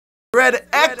Red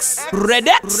X. Red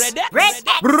X.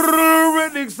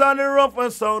 Red X on the rough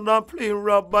and sound and play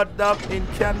rubber dub in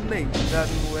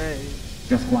Canadian way.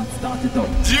 Just one, start it up.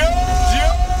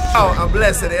 Oh, I'm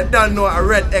blessed. You don't know a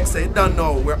Red X, you don't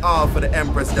know we're all for the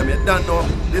Empress them. You don't know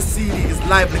this CD is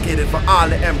live-located for all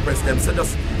the Empress them. So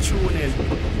just tune in.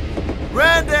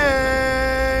 Red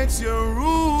X, your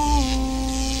rule.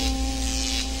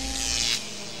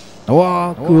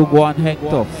 Wow, crew go on hang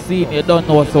tough. See, you don't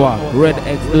know so what. Red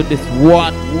X do this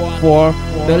one for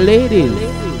the ladies.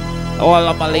 All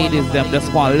of my ladies, them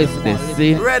just want to listen to this,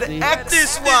 see? Red X.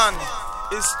 This one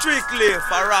is strictly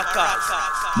for rockers.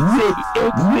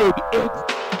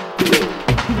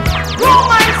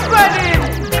 Romance spreading.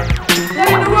 They're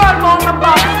in the world on the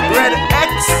box. Red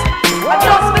X. But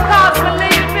just because we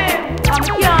live in, I'm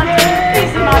can't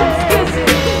easy, man, excuse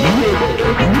me.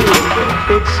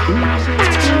 But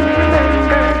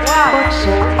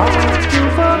so hard to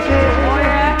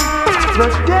forget. The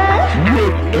day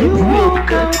you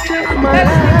woke up to my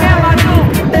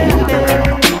life, baby.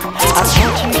 I thought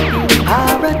you'd be in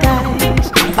paradise.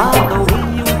 Although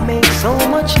you make so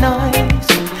much noise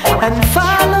and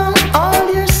follow all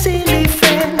your silly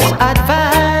friends'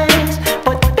 advice.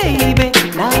 But baby,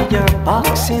 now you're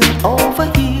boxing over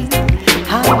here,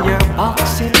 how you're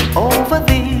boxing over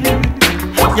there.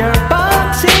 You're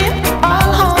boxing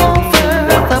all over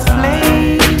the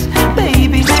place,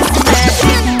 baby. This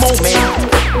magic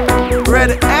moment,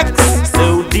 Red X.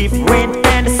 so different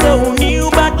and so new,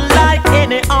 but like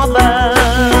any other.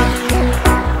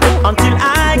 Until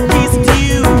I kissed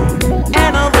you,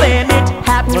 and then it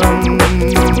happened.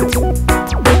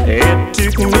 It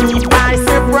took me by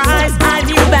surprise. I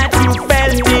knew that you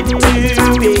felt it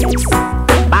too.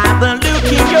 By the look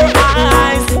in your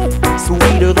eyes,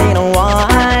 sweeter than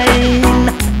wine,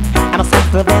 and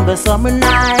softer than the summer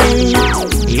night.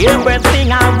 Everything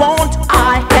I want,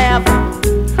 I have.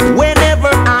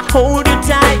 Whenever I hold you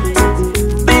tight,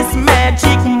 this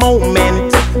magic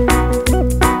moment,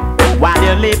 while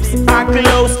your lips are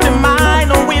close to mine,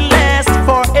 will last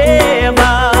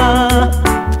forever.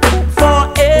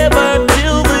 Forever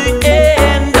till the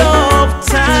end of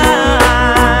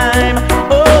time.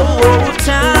 Oh,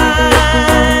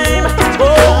 time.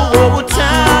 Oh,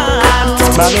 time.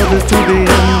 My love is to the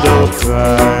end of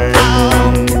time.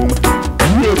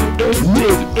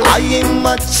 I ain't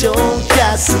much on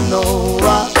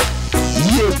Casanova.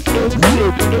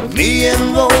 Me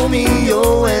and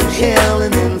Romeo and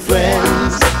Helen and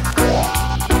friends.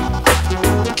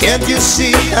 Can't you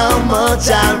see how much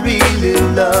I really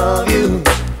love you?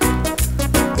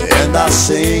 And I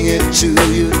sing it to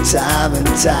you time and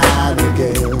time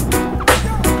again.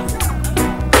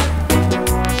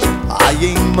 I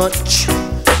ain't much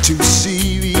too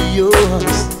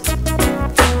serious,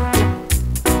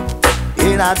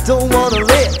 and I don't wanna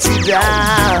let you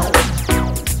down.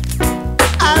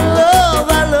 I love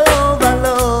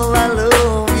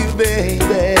you,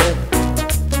 baby.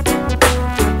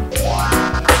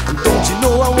 Don't you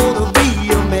know I wanna be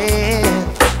your man?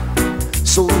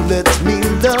 So let me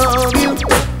love you.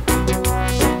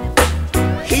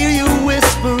 Hear you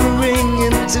whispering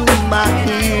into my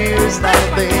ears now,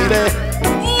 baby.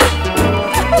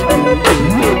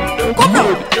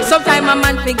 Sometimes a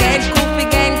man forget, coop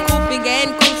again.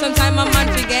 Sometimes a man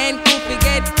forget, coop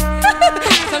again.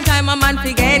 Sometimes a man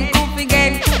forget, coop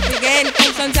again.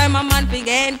 Sometimes a man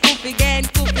forget,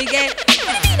 coop again.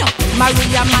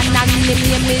 Maria man and me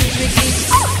name is Richie.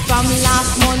 From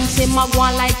last month him a go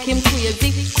on like him crazy.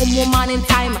 Come woman in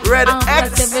time, Red after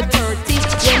X. 7:30.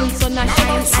 When sun a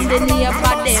shine and the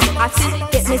neighbor them I see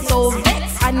get me so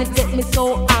vexed and it get me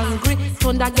so angry.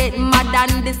 Thunder get mad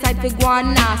and decide to go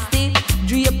on nasty.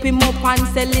 Drape him up and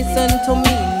say listen to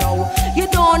me now. You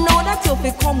don't know that you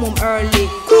fi come home early.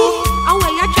 And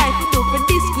when you try to do for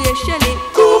disgrace Shelly.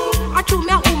 I told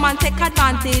me a woman take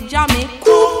advantage of me.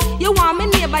 You want me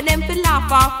neighbor them fi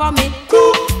laugh off of me.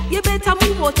 You better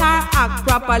move out or act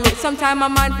properly. Sometime a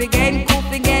man forget,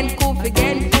 coop again.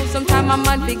 Sometime a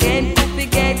man forget, coop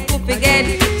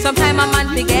again. Sometime a man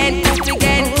forget, coop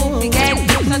again.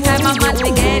 Sometime a man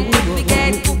forget, coop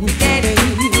again.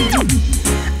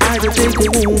 I will take a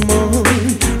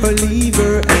woman or leave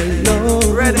her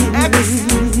alone. Red X.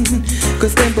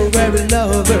 Cause temporary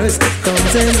lovers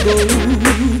comes and go.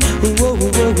 Whoa.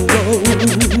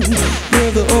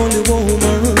 You're the only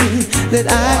woman that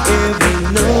I ever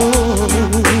know.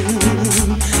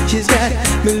 She's got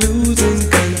me losing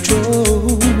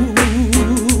control.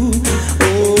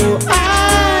 Oh, I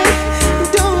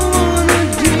don't wanna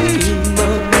dream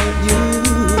about you.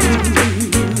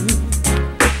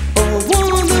 Oh,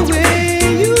 the way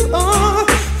you are.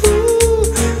 Ooh.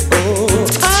 Oh,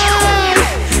 I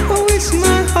wish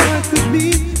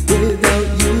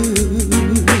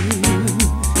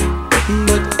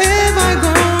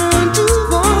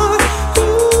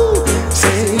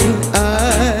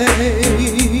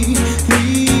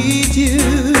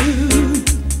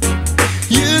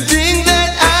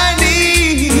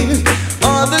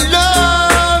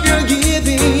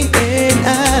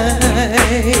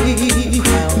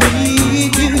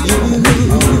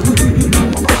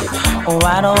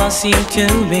seem to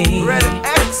be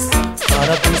caught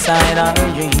up inside our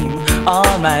dream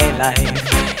all my life.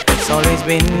 It's always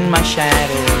been my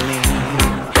shadowing.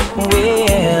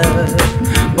 Well,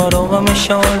 but over my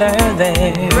shoulder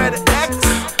there,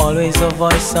 always a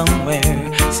voice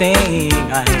somewhere saying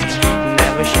I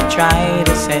never should try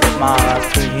to set my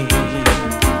free.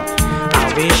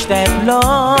 I wish that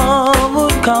love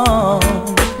would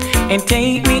come and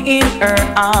take me in her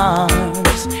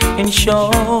arms and show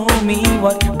me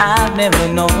what I've never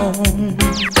known.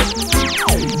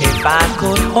 If I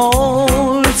could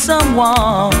hold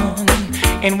someone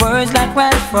in words like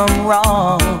right from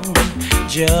wrong,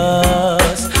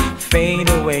 just fade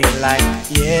away like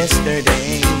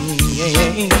yesterday.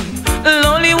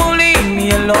 Lonely won't leave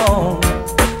me alone.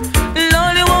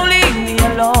 Lonely won't leave me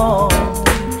alone.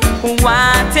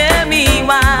 Why, tell me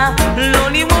why?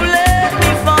 Lonely won't let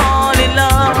me fall in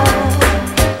love.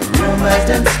 Rumors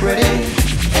done spreading,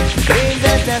 things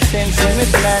that have sense in me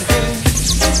planting.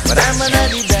 But I'm a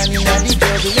nutty danny, nutty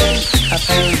juggling. I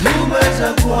feel rumors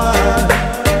are gone.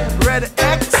 Red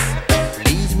X.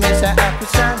 Please, Mr.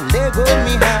 Officer, let go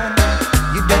me hand.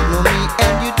 You don't know me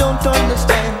and you don't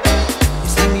understand. You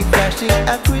see me flashing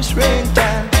a Chris Rain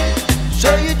time.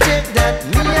 So you check that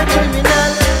me a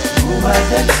criminal. Rumors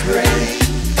done spreading,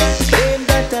 claim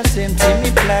that I sent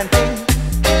me planting.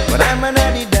 But I'm a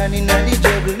nutty danny, nutty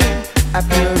juggling. I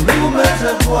feel rumors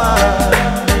are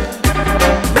gone.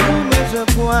 Rumors are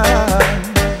gone.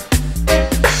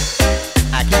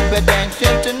 I keep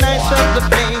attention to nice of the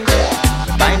place.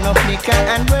 Buy no liquor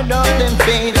and red off them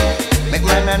face. Make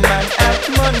man and man have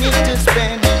money to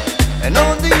spend. And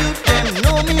all the youth them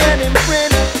know me and them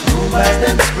friends. Rumors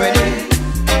them spreading,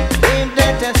 claim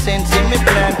that I sense in me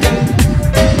planting.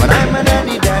 But I'm a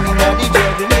daddy, daddy, daddy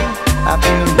juggling. I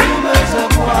feel rumors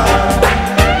of war.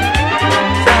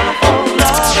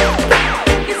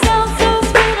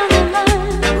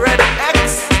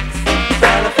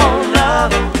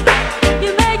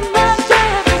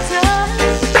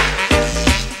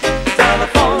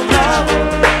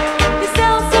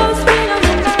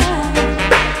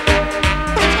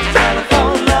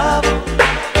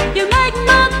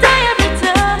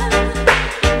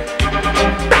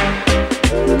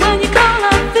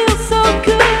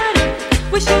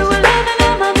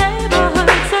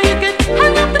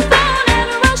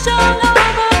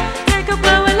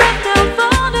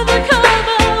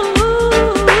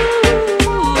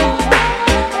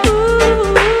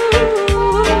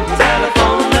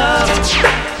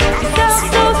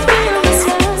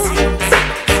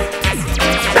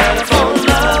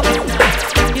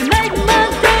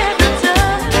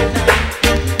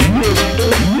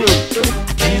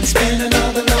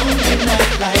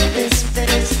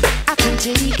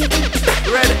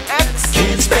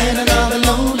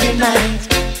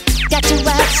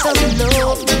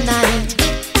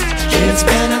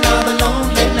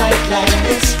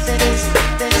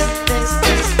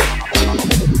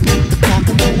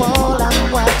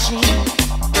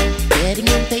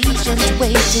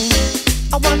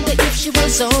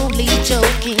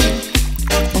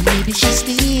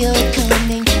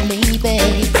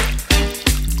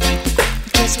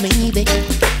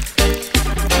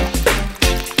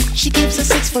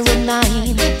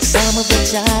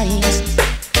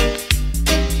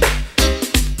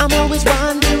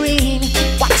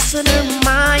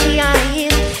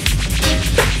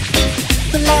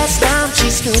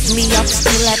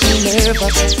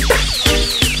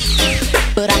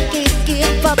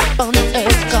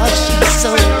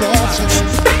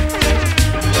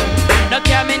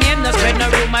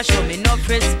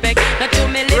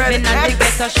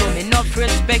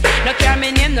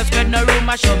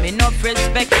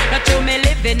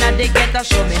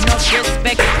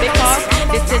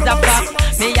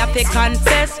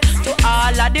 Confess to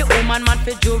all of the woman man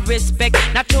for due respect.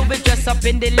 Not to be dressed up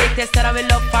in the latest that we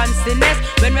look fanciness.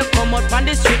 When we come out on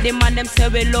the street, the man them say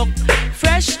we look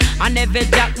fresh. And every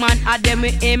jack man at them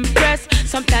we impress.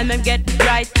 Sometimes them get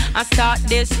right and start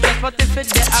this stress. But if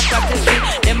it's the across the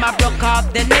street, them a broke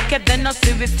off the naked. Then no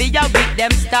see we feel weak,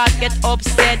 them start get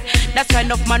upset. That's why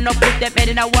enough man no put them head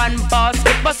in a one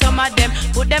basket. But some of them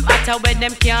put them hotter when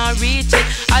them can't reach it.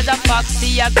 As a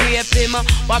foxy a grape him,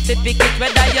 want to pick it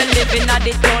whether you living at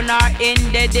the town or in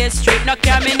the district. No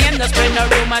care me name, no spread no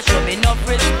rumor, show me no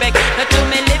respect. No to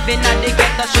me living at the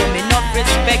ghetto, show me no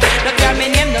respect. No care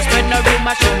me name, no spread no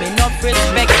rumor, show me no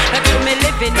respect. No to me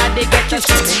living at the ghetto,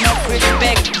 show me no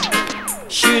respect.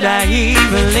 Should I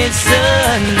even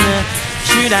listen?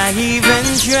 Should I even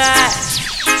try?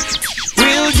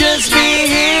 We'll just be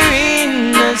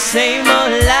hearing the same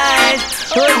old lies.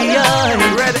 Oh,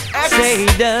 yeah, say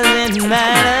it doesn't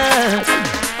matter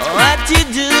what you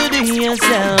do to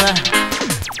yourself.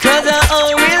 Cause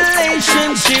our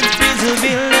relationship is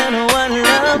built on one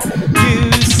love.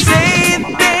 You say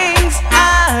things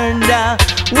are the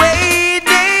way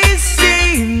they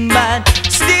seem, but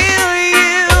still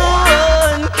you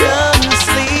won't come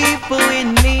sleep with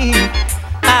me.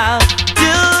 How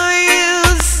do you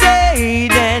say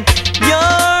that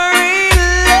you're in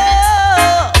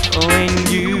love when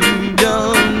you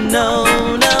don't know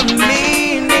the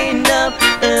meaning of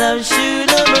love? Should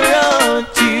have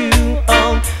brought you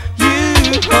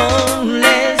home,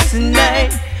 last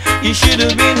night. You should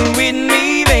have been with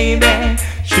me, baby.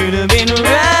 Should have been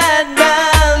right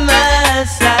by my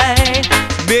side,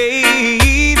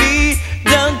 baby.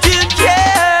 Don't you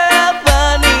care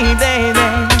about me, baby?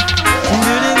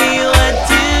 Do to me what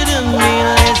you do me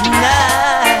last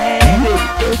night.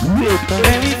 The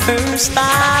very first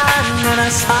time when I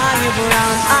saw your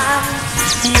brown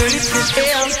eyes, your lips were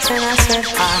pale, and I said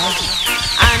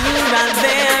I knew right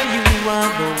there you were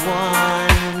the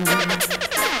one.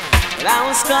 But I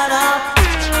was caught up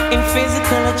in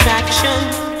physical attraction,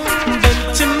 but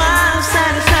to my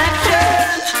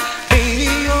satisfaction, baby,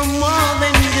 you're more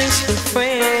than just a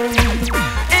friend.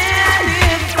 And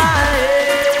if I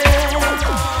am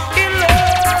in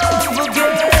love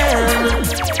again,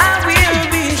 I will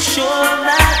be sure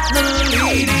that the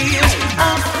lady is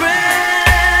a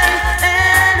friend.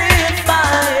 And if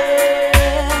I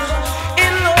am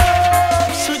in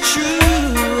love so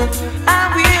true, I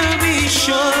will be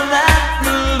sure that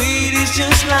the lady's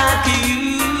just like you.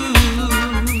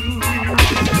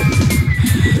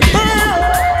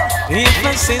 If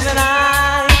I say that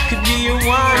I could be your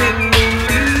one and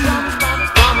only,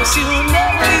 promise you'll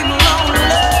never leave me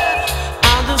lonely. I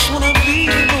just wanna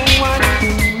be the one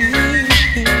you need.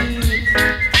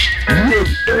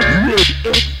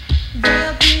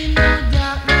 There'll be no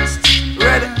darkness tonight.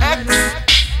 Red X.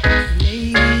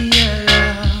 Lady, your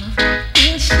love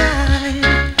will shine.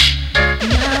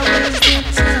 Now is the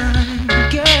time,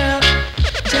 girl.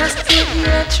 Just put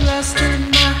your trust in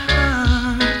my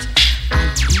heart.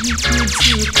 You could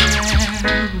take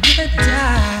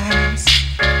paradise.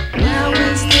 Now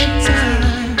is the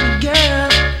time, girl.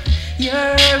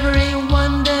 You're every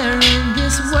wonder in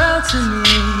this world to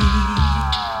me.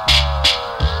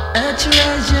 A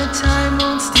treasure time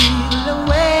won't steal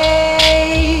away.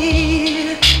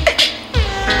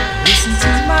 Listen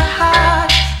to my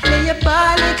heart, lay your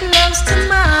body close to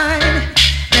mine.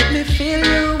 Let me fill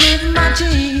you with my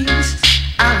dreams.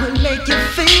 I will make you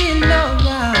feel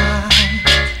alright.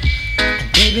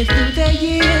 Baby, through the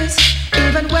years,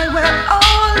 even when we're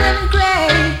old and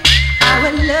gray, I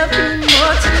will love you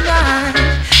more tonight.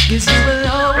 'Cause you will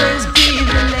always be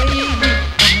the lady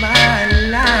of my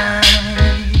life.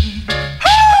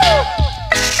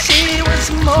 She was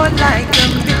more like a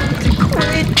beauty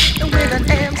queen with an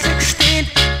M16.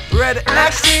 Red I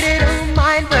X. didn't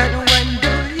mind, but when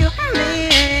do you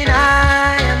mean I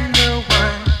am the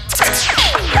one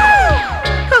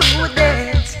who would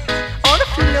dance on the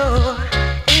floor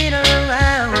in a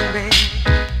round me?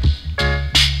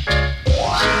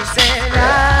 She said I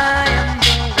am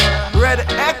the one Red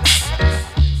X.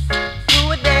 who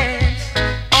would dance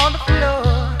on the floor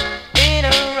in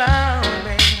a round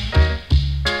me.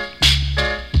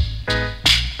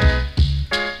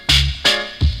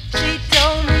 She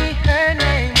told me her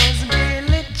name was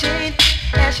Billie Jean,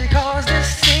 and she caused a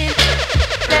scene.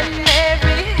 Then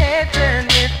every head turned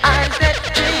with eyes that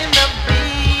dreamed of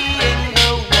being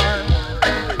the one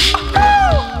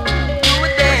who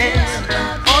would dance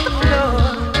on the floor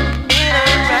in a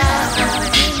round.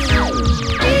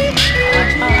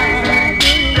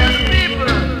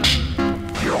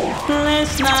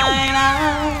 Last night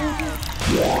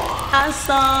I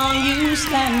saw you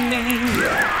standing,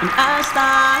 and I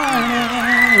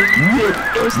started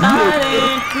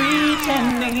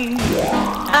pretending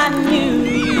I knew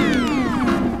you.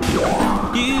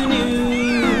 You knew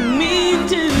me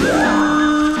too.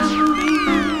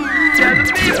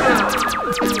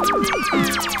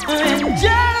 And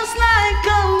just like a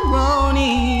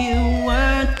Ronnie, you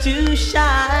were too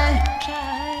shy,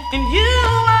 and you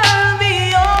were the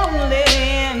only,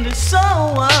 and so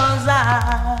was I.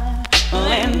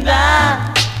 And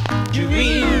I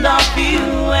dreamed of you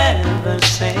ever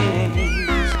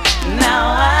since.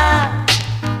 Now I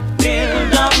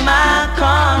build up my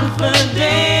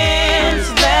confidence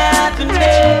that the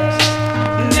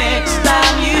next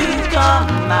time you come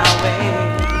my way,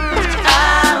 I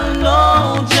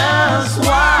know just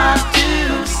what to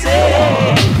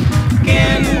say.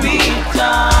 Can we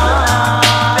talk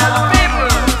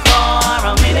for a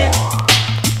minute?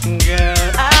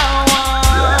 Girl, I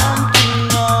want to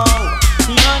know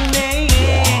your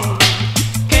name.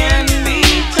 Can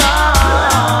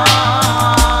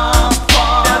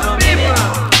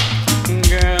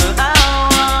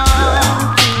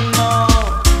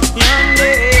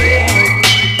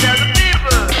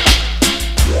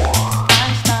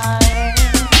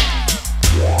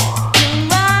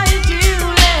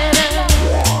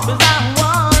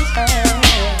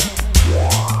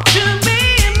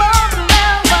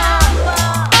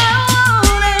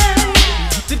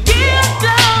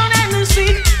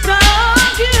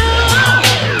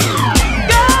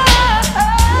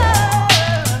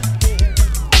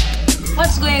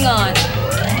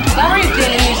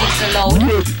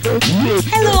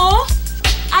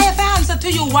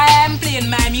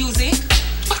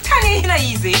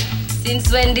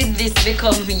when did this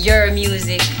become your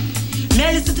music? Me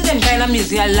I listen to them kind of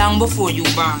music long before you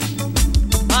born.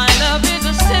 My love is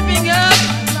a stepping up.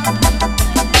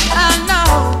 I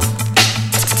know.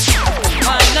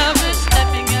 My love is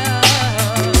stepping up.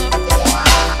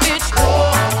 It's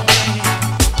growing.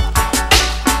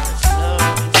 This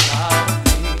love inside of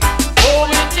me. Oh,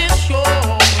 it is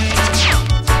showing.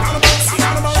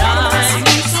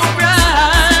 Shining so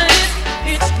bright.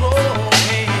 It's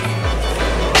growing.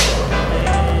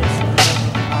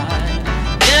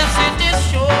 Yes, it is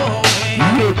showing.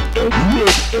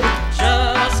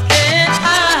 Just can't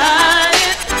hide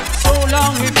it. So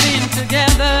long we've been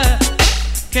together.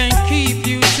 Can't keep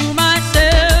you to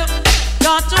myself.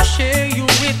 Got to share you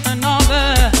with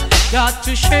another. Got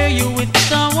to share you with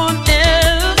someone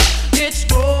else. It's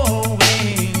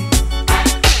growing.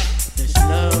 This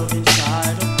love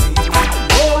inside of me.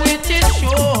 Oh, it is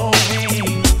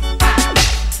showing.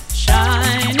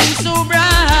 Shining so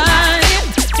bright.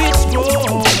 It's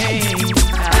growing.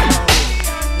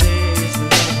 There's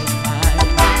love of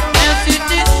mine. Yes, it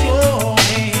is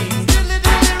showing.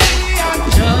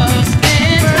 Just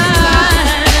can't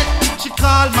hide. She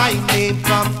called my name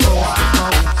from coast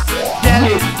to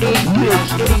coast, telling me how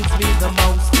she needs me the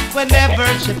most. Whenever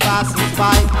she passes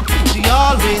by, she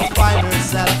always finds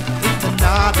herself with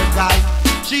another guy.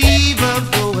 She even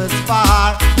goes as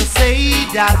far to say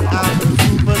that I'm a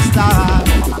superstar.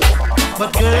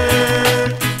 But girl,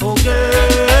 oh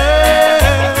girl,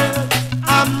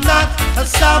 I'm not a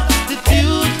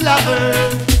substitute lover.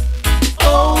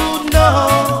 Oh no.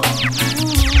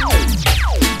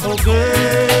 Oh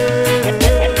girl,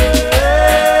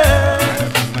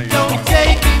 don't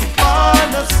take me for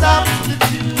no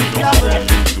substitute lover.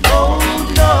 Oh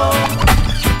no.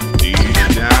 Deep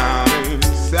down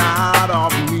inside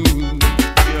of me,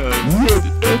 yes,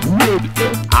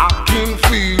 I can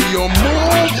feel you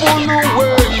moving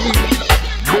away,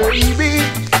 baby.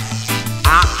 I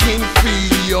can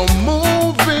feel you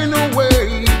moving away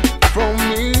from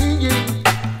me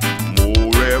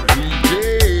more every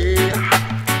day.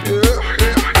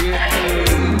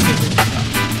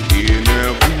 In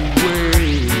every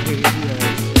way.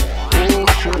 Oh,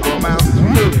 sugar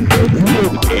mountain.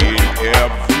 In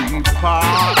every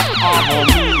part of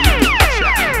me.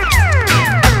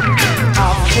 I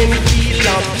can feel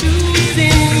I'm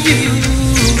losing you,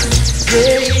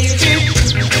 baby.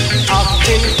 I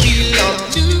can feel I'm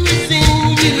losing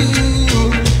you,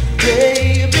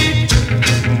 baby.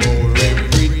 More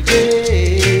every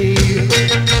day.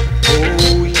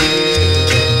 Oh yeah,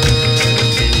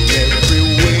 in every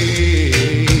way.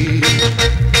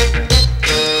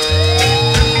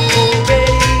 Oh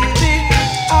baby,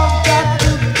 I've got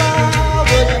the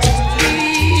power to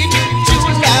lead to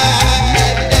life.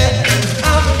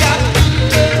 I've got the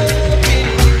love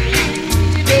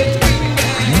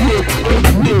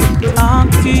Talk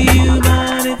to you,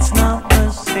 but it's not the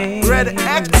same Red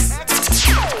X.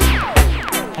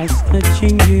 as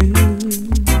touching you.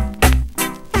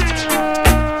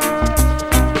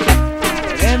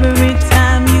 Every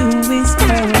time you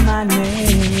whisper my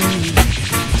name,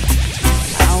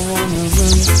 I wanna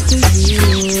run to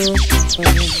you.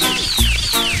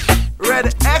 Red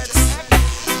X.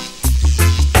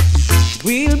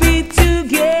 We'll be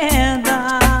together,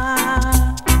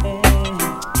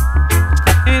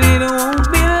 and it won't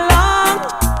be long.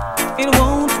 It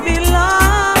won't be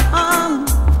long,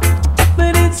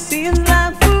 but it seems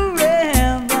like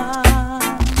forever.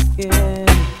 Yeah,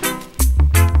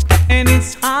 and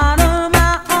it's hard on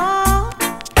my own,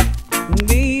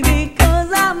 baby,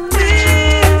 'cause I'm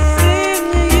missing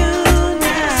you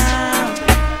now,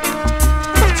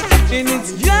 and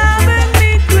it's driving me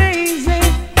crazy,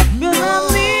 'cause I'm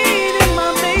needing my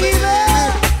baby.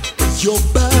 Your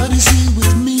body's here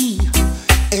with me,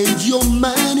 and your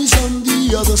mind is on the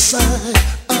other side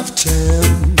of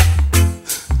town.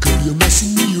 Girl, you're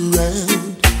messing me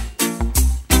around.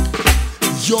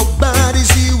 Your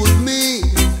body's here with me,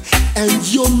 and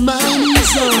your mind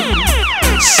is on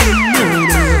someone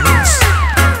else.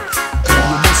 Girl,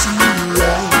 you're messing me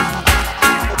around.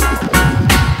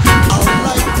 I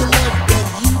like the love that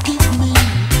you give me,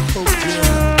 oh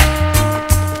girl,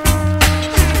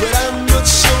 but I'm not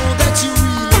sure that you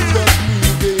really love me,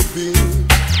 baby.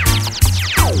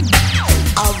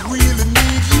 I really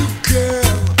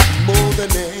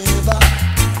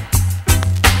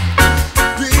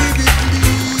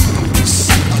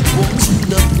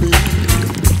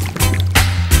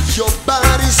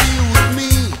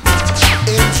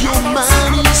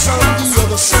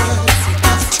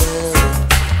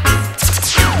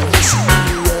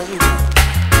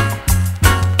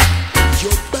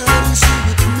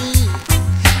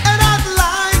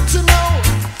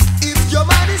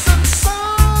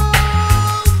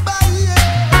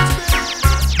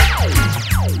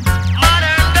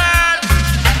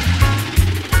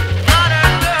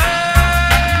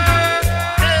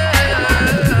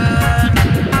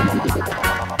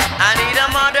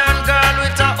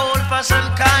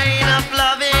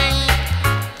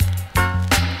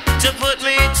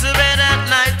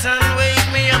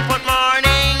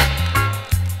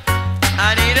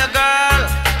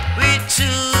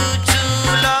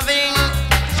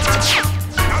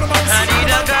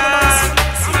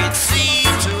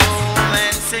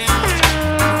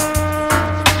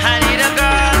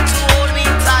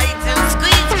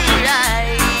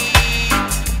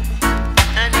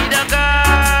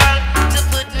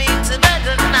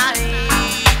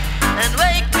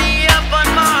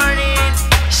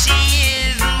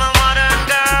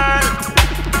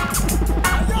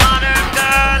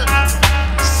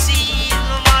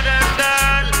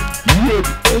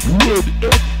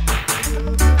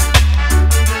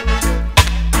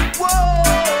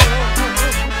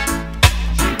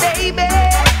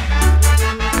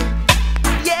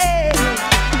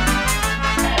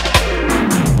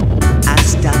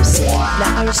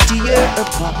To your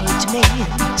apartment.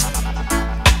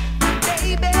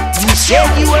 You said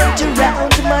you weren't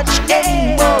around much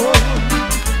anymore.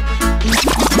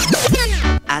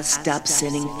 I stopped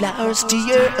sending flowers to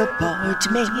your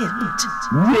apartment.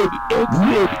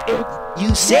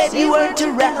 You said you weren't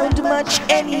around much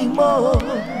anymore.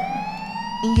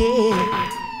 Yeah,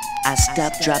 I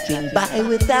stopped dropping by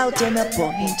without an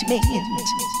appointment.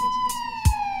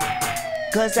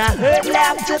 'Cause I heard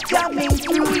laughter coming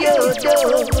through your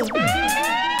door.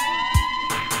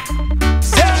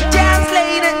 Sometimes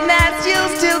late at night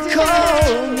you'll still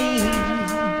call me.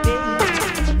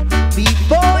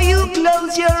 Before you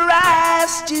close your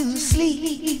eyes to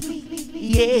sleep.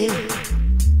 Yeah,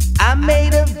 I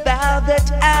made a vow that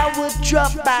I would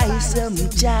drop by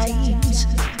sometimes.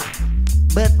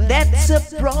 But that's a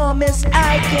promise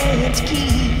I can't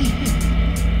keep.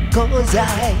 'Cause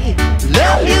I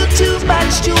love you too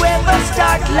much to ever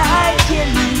start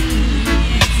liking me.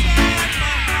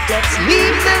 Let's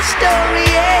leave the story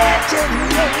at an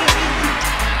end.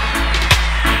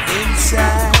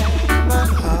 Inside my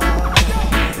heart,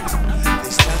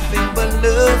 there's nothing but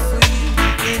love for you.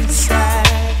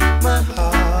 Inside my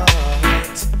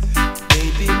heart,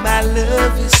 baby, my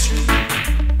love is true.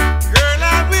 Girl,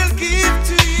 I will give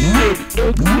to you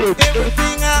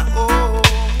everything I owe.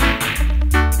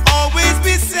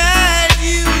 Beside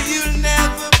you, you'll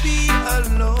never be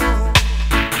alone.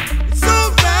 It's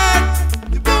alright,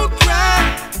 we won't cry.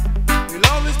 We'll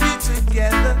always be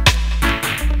together.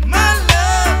 My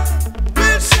love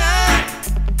will shine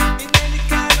in any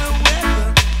kind of weather.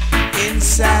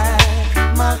 Inside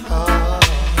my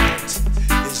heart,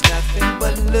 there's nothing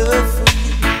but love for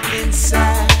you.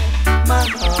 Inside my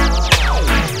heart,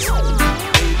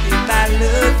 baby, my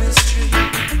love is true.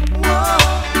 Whoa.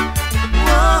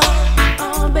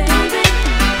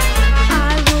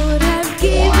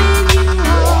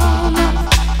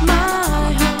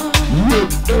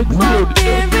 But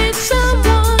there is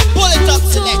someone. Pull it up,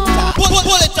 selector.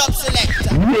 Pull it up, selector.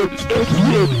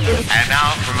 And now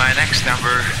for my next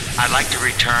number, I'd like to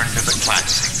return to the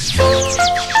classics.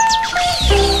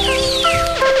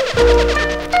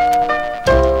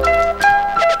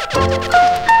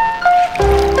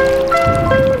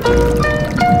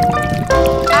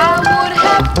 I would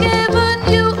have given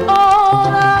you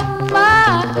all of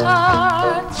my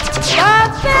heart, but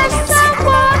there's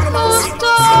someone who's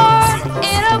torn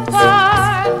it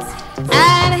apart,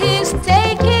 and he's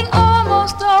taking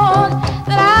almost all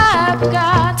that I've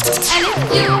got. And if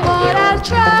you want, I'll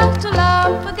try to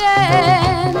love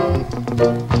again.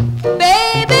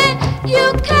 Baby, you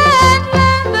can't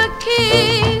learn the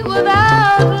key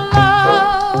without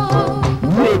love.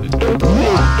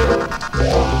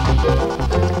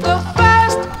 The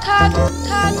first cut.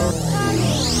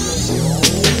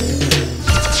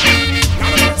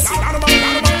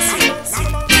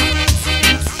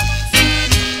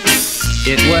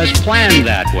 It was planned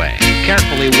that way,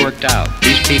 carefully worked out.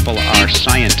 These people are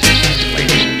scientists,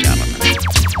 ladies and gentlemen.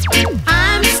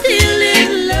 I'm still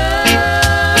in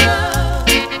love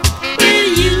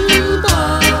with you,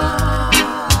 boy.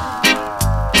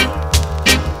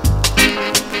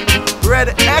 Red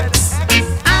X.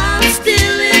 I'm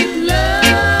still in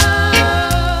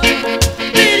love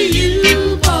with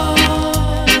you, boy.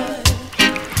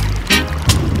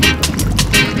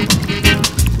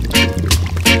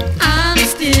 I'm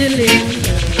still in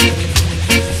love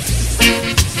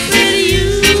with you,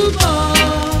 boy.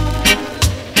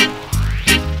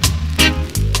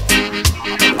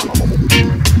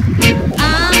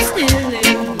 I'm still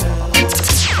in love.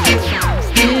 I'm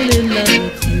still in love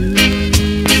with you.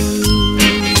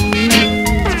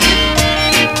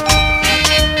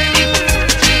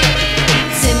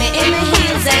 See me in my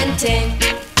heels and ting.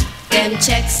 Them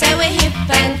checks say we hip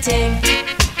and ting.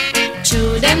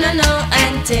 True them no know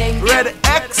and ting. Red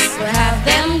X. We have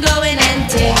them going and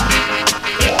ting.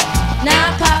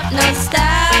 Now pop no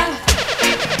style.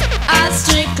 All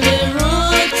strictly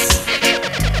roots.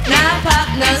 Now pop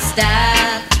no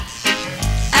style.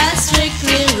 All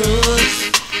strictly roots.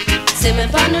 See me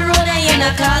on the road and you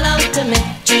not call out to me.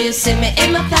 Do you see me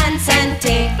in my pants and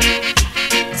ting?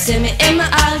 See me in my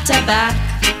altar back.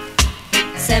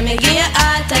 Say me give you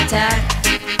heart attack.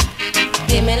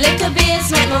 Give me little bass,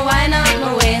 make me wind out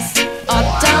my waist.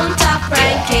 Uptown top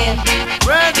Rankin.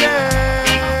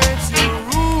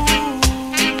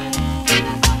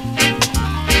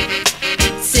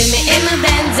 See me in my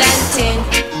Benz and ting.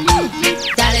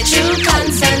 That a true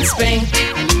constant spring.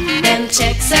 Them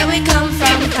checks say we come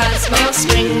from Cosmo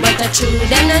Spring, but the true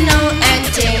them no know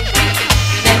anything.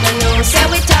 Them no know say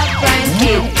we top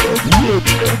ranking,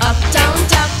 uptown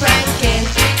top ranking.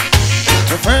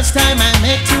 The first time I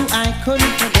met you, I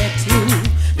couldn't forget you.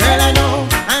 Girl, I know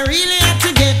I really had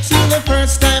to get you. The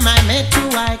first time I met you,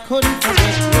 I couldn't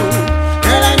forget you.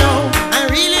 Girl, I know I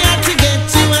really had to get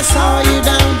you. I saw you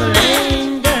down the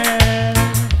lane, girl.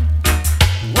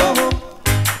 Whoa,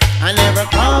 I never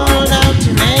called out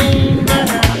your name, girl.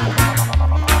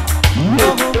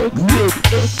 Whoa,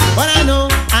 but I know,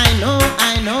 girl.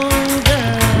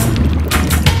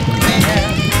 Yeah,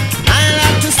 I'd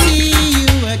like to see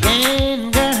you again,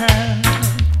 girl.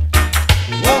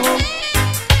 Whoa,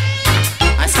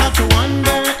 I start to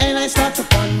wonder and I start to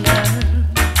ponder.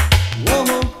 Whoa,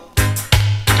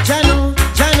 Jano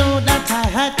that I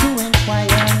had to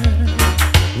inquire.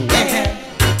 Yeah,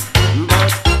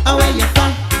 but where you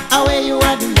from? Where you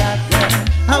are the yard,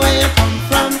 girl? Where you come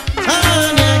from? Oh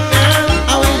yeah,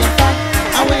 girl. Where you from?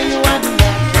 Where you are the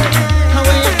yard, girl?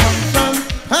 Where you come from?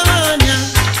 Oh yeah.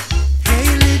 Hey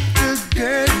little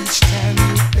girl, each time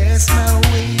you pass my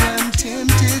way, I'm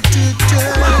tempted to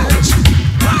touch.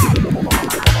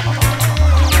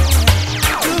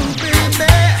 Oh baby.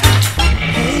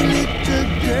 Hey little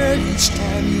girl, each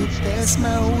time you pass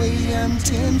my way, I'm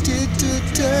tempted to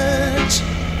touch.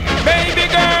 Baby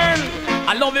girl,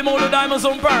 I love him all the diamonds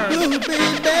on burn. Oh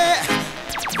baby,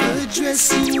 the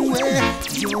dress you wear,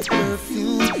 your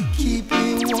perfume, keep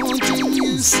me wanting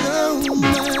you so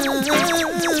much.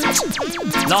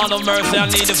 Lord of mercy, I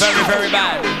need it very, very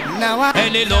bad. Now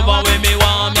any lover with me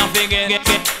want me forget, get.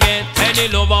 Any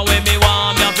lover with me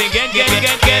want me forget, get.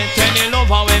 Any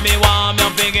lover with me want me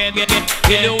forget, get.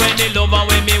 You any lover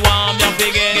with me want me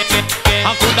forget, get.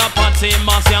 I could have Patsy,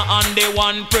 Marcia and the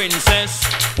one princess.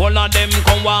 All of them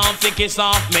come want to kiss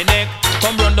off me neck.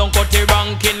 Come run down cut the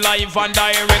Rankin live and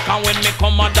direct. And when me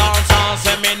come a dance and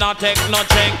say me not take no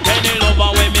check. Any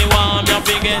lover with me want me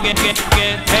forget, get.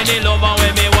 Any lover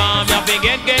with me want me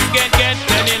forget, get.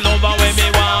 Any lover with me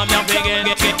want me forget,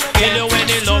 get. You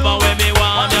any lover with me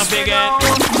want me forget.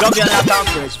 Love you like a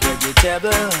fresh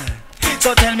vegetable.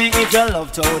 So tell me if you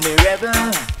love Tony Rebel.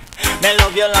 Me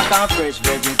love you like a fresh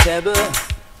vegetable.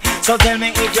 So tell me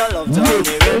if you love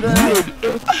Tony Rebel.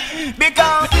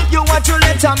 Because you want to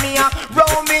let me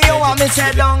roll me. You want me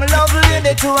say don't love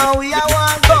lady to and we I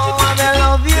want go. And I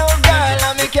love you girl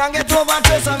and me can't get over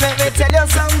to. So make me tell you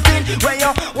something when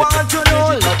you want to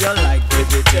know. Love you like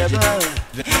vegetable.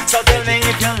 So tell me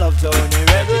if you love Tony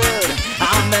Rebel.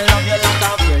 And me love you like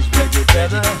a fresh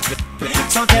vegetable.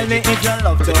 So tell me if you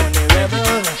love Tony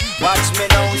Rebel. Watch me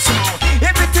now so.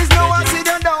 If it is no I see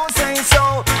them don't say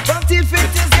so. But if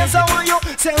it is yes I want you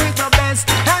say it the best.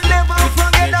 And never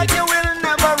forget that you will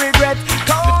never regret.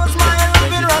 Cause my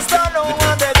loving Rasta know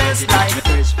what the best like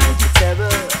fresh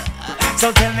vegetable. So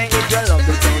tell me if you love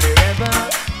the Tony Rebel.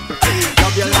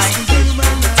 Love you like fresh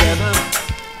vegetable.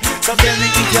 So tell me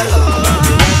if you love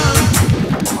the Rebel.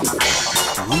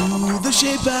 Ooh, the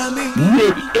shape of me.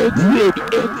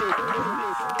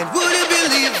 And would you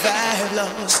believe I've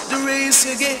lost the race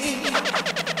again?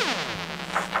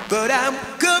 But I'm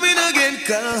coming again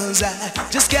cause I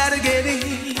just gotta get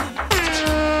in.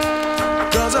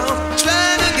 Cause I'm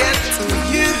trying to get to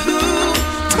you,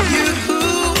 to you,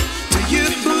 to you.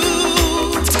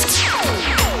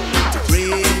 To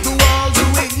break the walls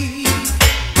away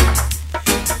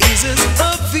is as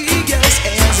obvious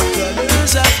as the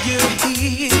colors of your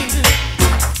hair.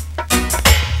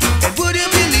 And would you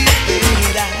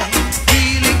believe that I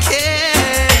really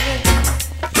care?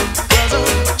 Cause I'm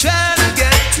trying to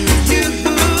get to you,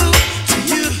 to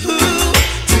you,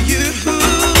 to you.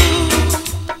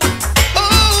 Oh,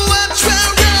 I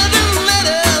tried writing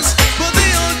letters, but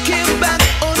they all came back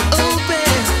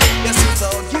unopened. Yes, I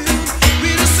thought you'd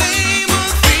be the same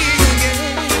old thing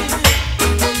again.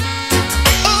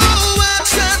 Oh, I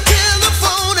tried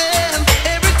telephoning,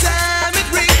 every time it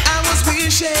rang I was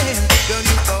wishing. Girl,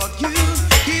 you thought you'd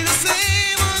be the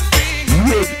same old thing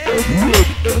again.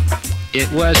 It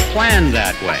was planned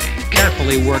that way,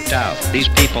 carefully worked out. These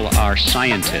people are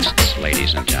scientists,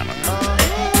 ladies and gentlemen.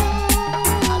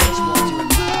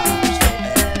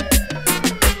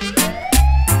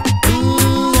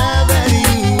 Now that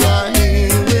you are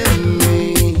here with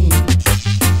me,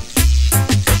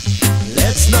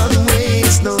 let's not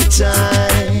waste no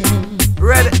time.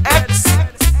 Red X.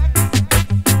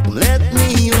 Let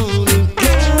me hold you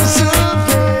close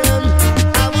again.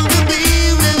 I wanna be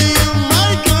with you,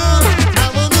 my girl. I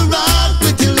wanna rock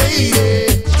with you,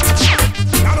 lady.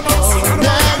 All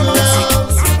night long,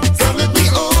 from the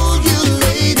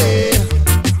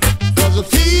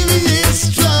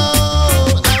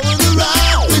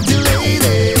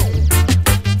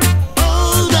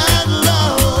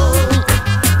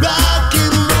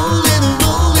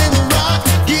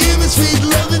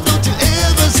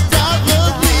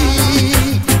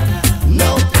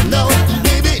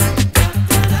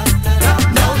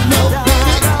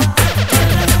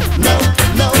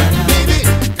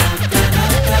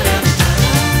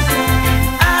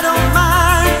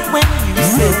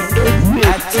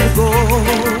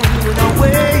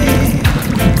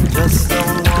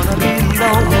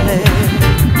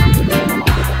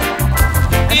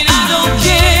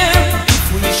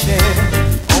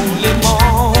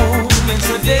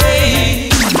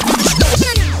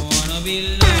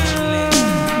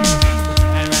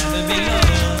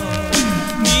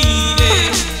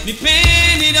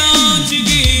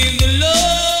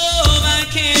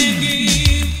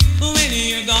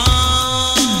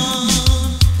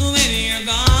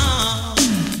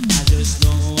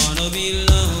be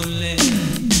lonely.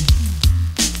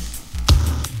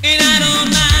 And I don't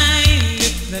mind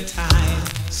if the tide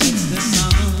sets the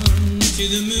sun to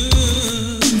the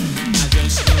moon. I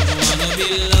just don't wanna be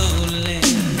lonely.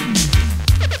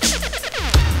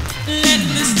 Let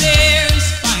the stairs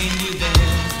find you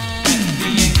there at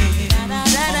the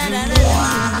end of the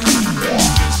road.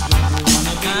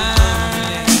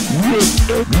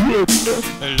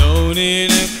 Alone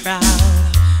in a crowd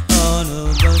on a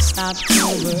bus stop to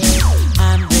work,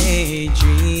 I'm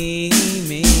daydreaming.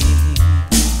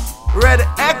 Red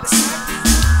X.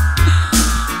 The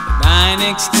guy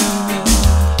next to me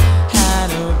had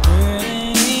a bird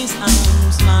in his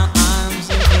arms. My arms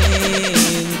are empty.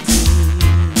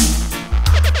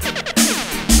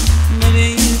 Maybe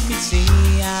you could see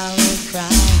I would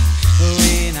cry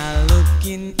when I look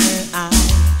in her eye,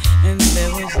 and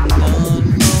there was none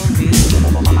for me.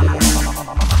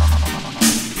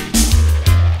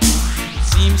 It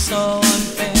seems so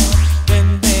unfair when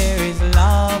there is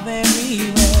love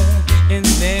everywhere and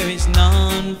there is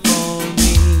none for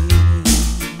me.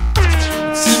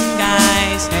 Some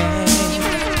guys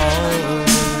have all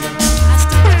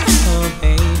oh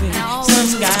baby,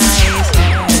 some guys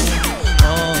have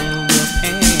all the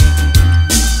pain.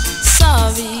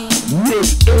 Sorry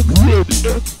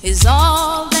is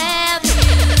all that you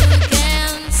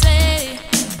can say.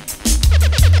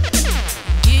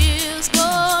 Years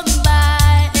go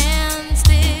by and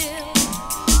still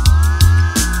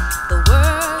the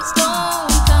words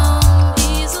don't come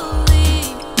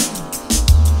easily.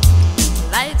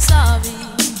 Like sorry,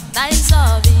 like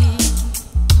sorry.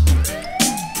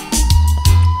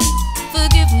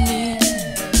 Forgive me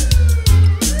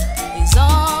is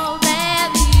all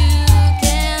that you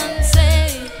can say.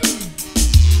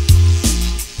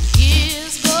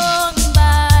 Years gone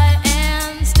by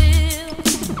and still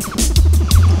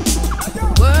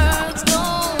words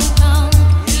don't come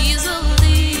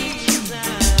easily.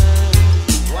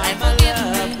 Why my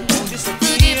love won't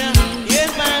disappear? Yes,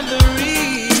 find the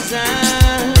reason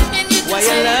why I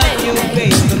love you,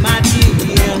 baby, my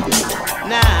dear.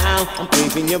 Now I'm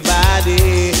craving your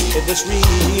body. If it's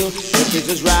real, if it's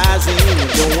just rising, you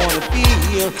don't wanna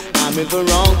feel I'm in the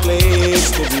wrong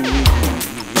place to be with you.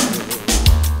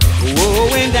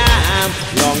 Oh, and I'm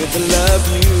longing to love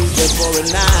you just for a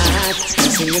night.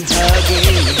 Kissing and hugging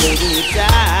and holding you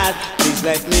tight. Please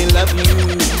let me love you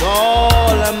with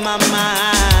all of my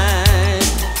mind.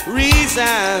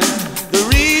 Reasons, the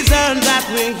reason that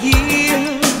we're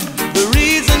here, the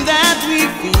reason that we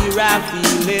fear, I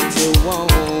feel it, so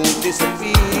won't disappear.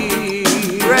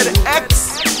 Red X.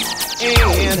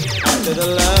 And after the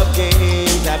love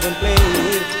games have been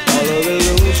played, all of the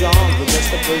illusions will just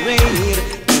a parade,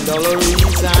 and all the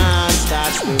reasons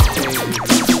starts to fade.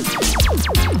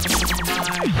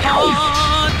 My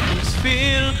heart is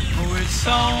filled with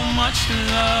so much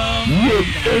love.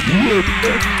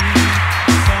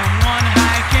 Someone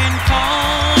I can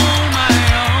call my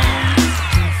own.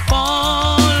 To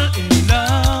fall in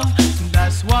love,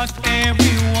 that's what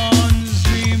everyone's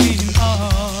dreaming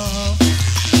of.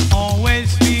 Always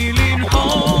feeling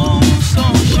home so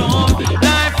short.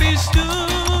 Life is too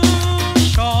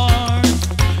short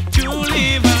to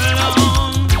live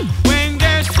alone. When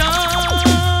there's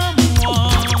someone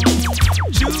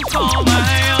to call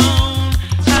my own,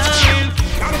 I will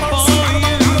care for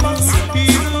you,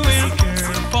 you will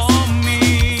care for me.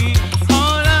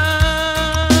 Our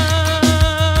love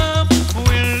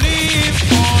will live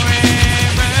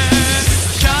forever.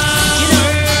 Shower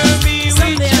me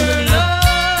with your love.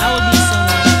 I will be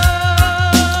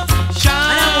someone.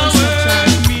 Shower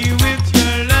me with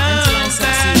your love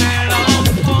that I long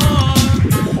for.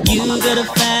 You got a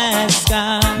fast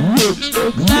car.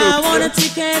 I want a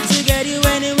ticket to get you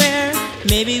anywhere.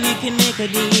 Maybe we can make a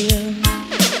deal.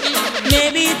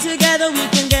 Maybe together we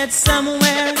can get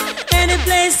somewhere. Any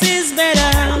place is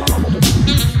better.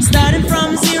 Starting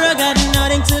from zero, got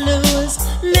nothing to lose.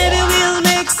 Maybe we'll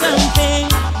make something.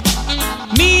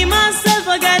 Me, myself,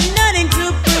 I got nothing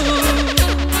to prove.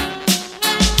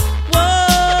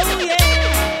 Whoa, yeah.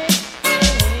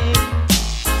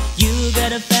 You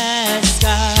got a fast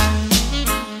car.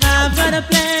 I've got a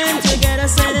plan to get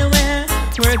us anywhere.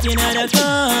 Working at a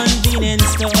convenience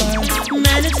store.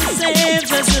 Manage to save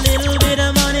just a little bit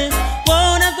of money.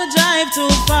 Won't have to drive too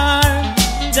far.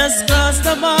 Just cross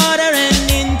the border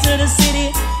and into the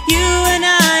city. You and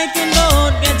I can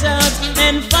both get out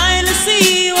and finally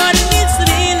see what it means to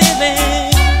be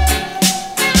living.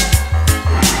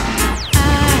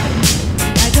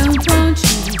 I don't want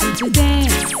you to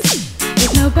dance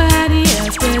with nobody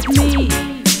else but me.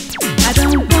 I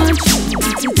don't want you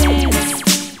to dance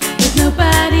with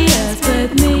nobody else but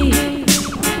me.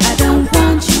 I don't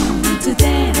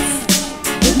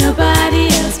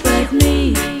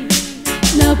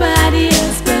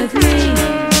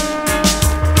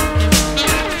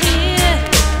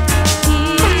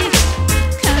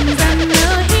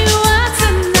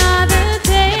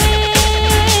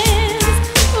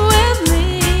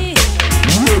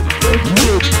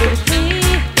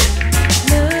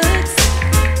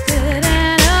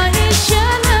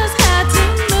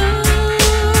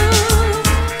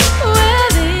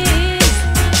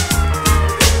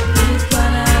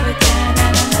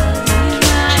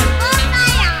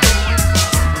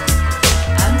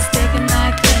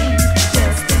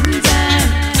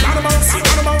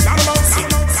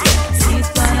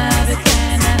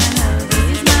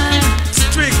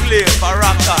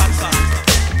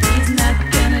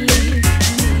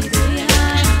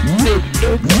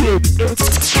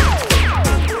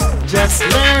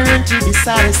learn to be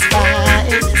satisfied,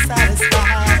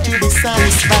 to be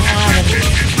satisfied.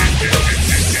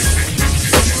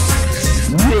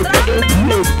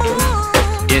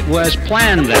 It was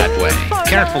planned that way,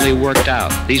 carefully worked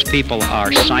out. These people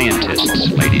are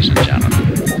scientists, ladies and gentlemen.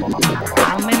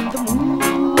 I'm in the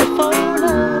mood for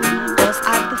love, 'cause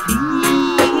I've the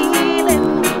feeling,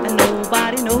 and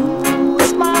nobody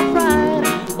knows my pride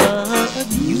but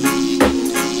you.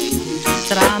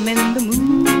 Said I'm in the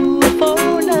mood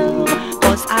for love,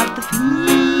 'cause I've the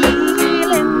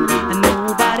feeling, and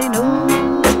nobody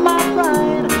knows my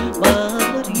pride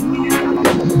but you.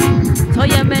 So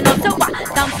yeah, me no so what?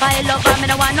 Stampile lover, me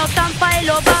no want no stampile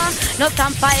lover. No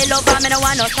stampile lover, me no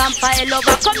want no stampile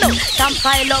lover. Come now,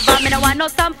 stampile lover, me no want no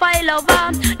stampile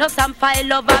lover. No stampile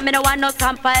lover, me no want no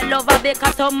stampile lover.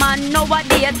 Because some man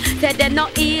nowadays say them no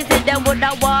easy, they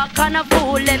woulda walk on a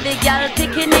fool. Every girl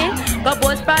picking it, but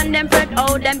both from them spread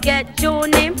out, them get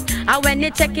tuning. And when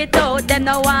you check it out, them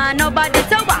no want nobody.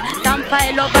 So what?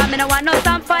 Stampile lover, me no want no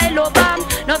stampile lover.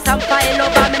 No stampile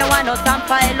lover, me no want no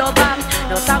stampile lover.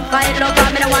 No stampile lover,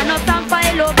 me no want no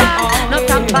stampile lover. No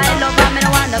stampile lover, me no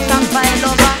want no stampile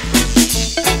lover.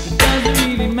 It doesn't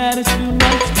really matter too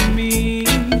much to me.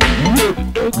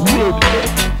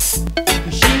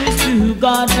 She was too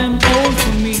goddamn old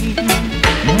for me.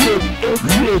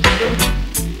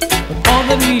 But all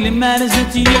that really matters is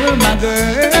that you're my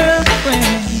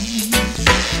girlfriend.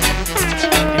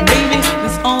 And baby,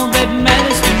 that's all that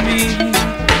matters to me.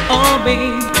 Oh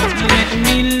babe, let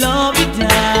me love you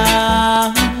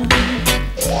down.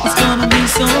 It's gonna be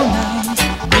so nice.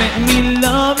 Let me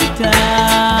love you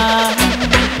down.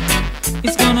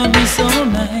 It's gonna be so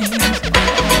nice.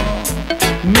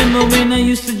 Remember when I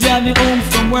used to drive you home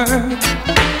from work?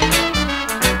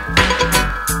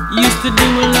 Used to do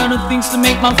a lot of things to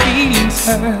make my feelings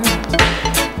hurt.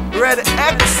 Red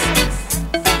X.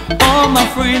 All my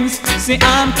friends say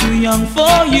I'm too young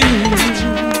for you,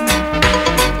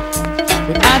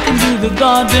 but I can do the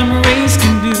goddamn race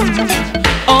can do.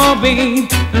 Oh babe,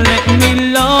 let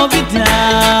me love you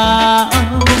down.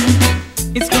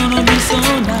 It's gonna be so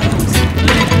nice.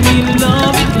 Let me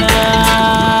love you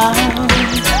down.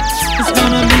 It's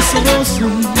gonna be so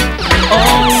sweet. Oh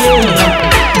yeah.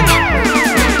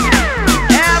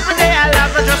 Every day I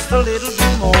love her just a little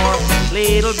bit more,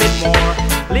 little bit more,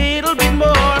 little bit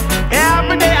more.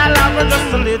 Every day I love her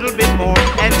just a little bit more,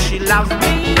 and she loves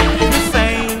me the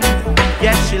same.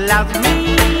 Yes, she loves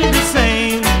me the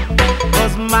same.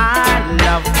 'Cause my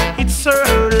love, it's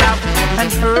her love,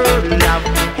 and her love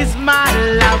is my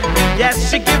love. Yes,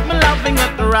 she gives me loving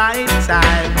at the right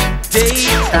time,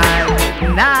 daytime,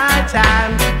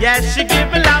 nighttime. Yes, she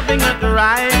gives me loving at the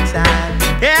right time.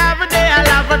 Every day I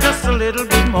love her just a little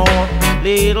bit more,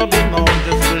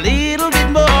 just a little bit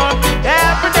more.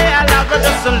 Every day I love her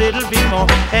just a little bit more,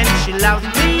 and she loves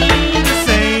me the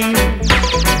same.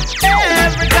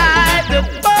 Every guy that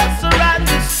walks around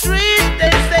the street,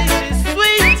 they say she's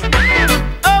sweet.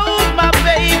 Oh, my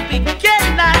baby,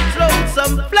 can I throw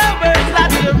some flowers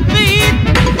at your feet?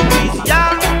 She's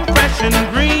young, fresh and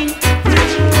green,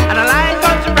 and I like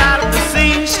how she out of the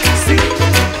scene.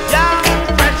 Young,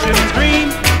 fresh and green,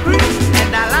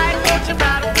 and I like how she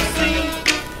out of the scene.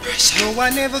 So I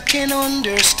never can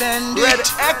understand Red it,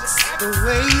 X. the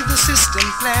way the system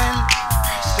planned.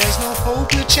 There's no hope,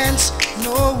 no chance,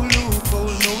 no loophole,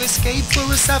 no escape for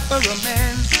a sufferer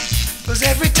man. 'Cause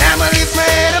every time I lift my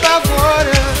head above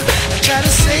water, I try to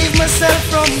save myself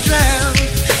from drown.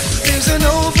 There's an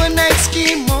overnight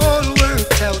scheme all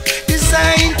worked out,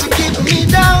 designed to keep me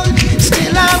down.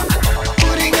 Still I'm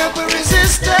putting up a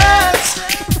resistance.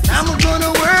 I'm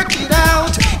gonna work it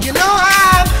out. You know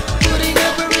I'm putting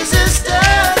up a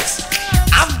resistance.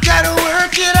 I've gotta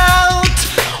work it out.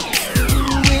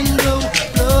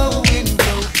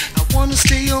 I wanna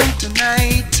stay home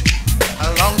tonight. I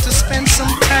long to spend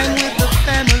some time with the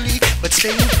family, but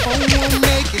staying home won't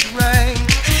make it right.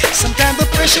 Sometimes the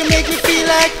pressure make me feel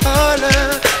like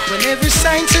holler, when every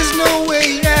sign says no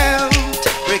way out.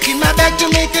 Breaking my back to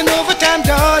make an overtime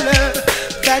dollar,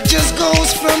 that just goes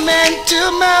from hand to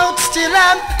mouth. Still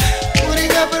I'm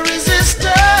putting up a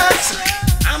resistance.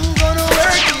 I'm gonna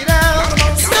work it out.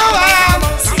 No, I'm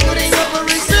putting up a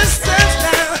resistance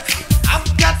now. I've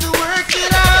got to work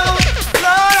it out.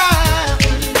 Lord,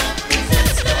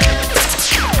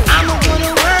 I'm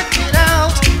gonna work it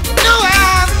out. No,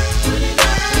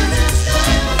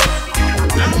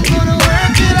 I'm gonna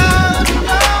work it out.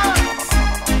 Lord.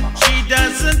 She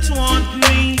doesn't want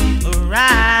me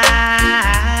around.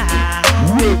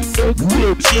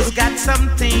 She's got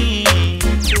something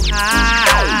to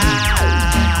hide.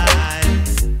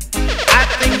 I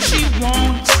think she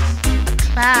wants a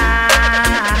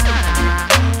found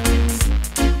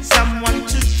someone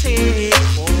to take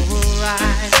for a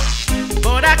ride.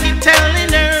 But I keep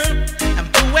telling her I'm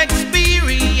too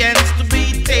experienced to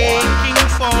be taking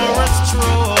for a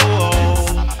stroll.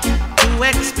 Too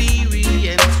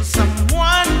experienced for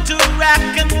someone to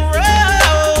rock and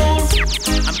roll.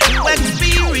 I'm too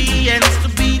experienced to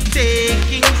be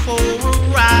taking for a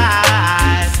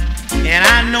ride. And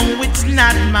I know it's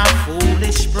not my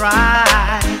foolish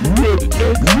pride.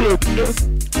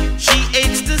 She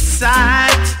hates the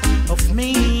sight of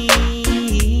me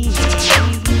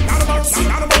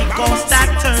because that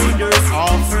turned her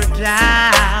off or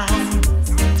down.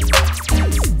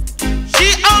 She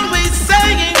always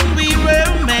saying we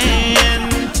were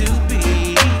meant to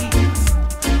be.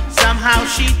 Somehow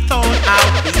she thought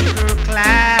I'd be her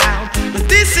clown. But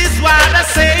this is what I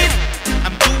said,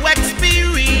 I'm too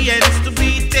experienced to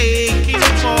be taking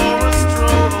for a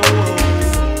stroll.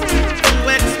 Too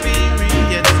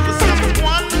experienced for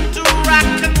someone to rock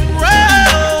and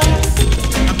roll.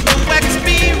 I'm too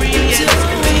experienced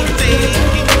to be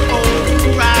taking for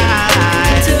a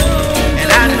ride. And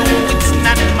I know it's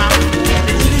not my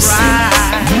foolish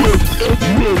pride.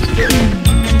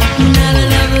 Now that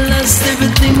I've lost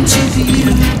everything to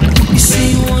you, you say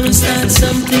you wanna start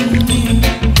something new,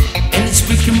 and it's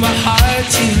breaking my heart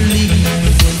to leave.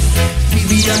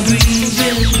 Baby, I'm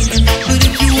grieving, but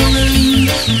if you wanna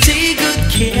leave, take good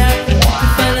care. You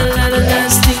find a lot of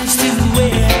nice things to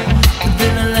wear, but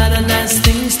then a lot of nice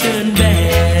things turn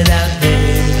bad out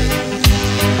there.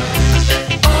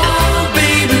 Oh,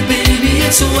 baby, baby,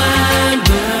 it's a wide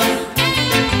world.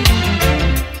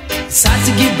 It's hard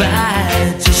to get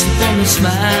by just upon a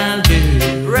smile,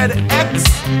 girl. Red X.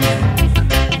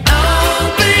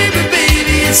 Oh, baby,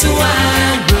 baby, it's a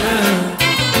wide world.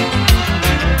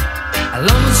 I'll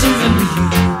always remember you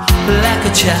like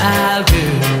a child,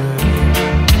 girl.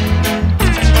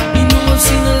 You know I've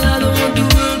seen a lot of what the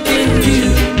world can do,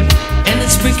 and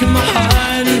it's breaking my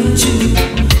heart in two,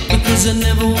 because I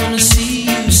never wanna see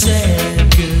you sad,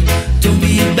 girl. Don't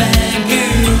be a bad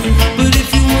girl, but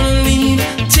if you wanna leave,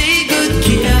 take good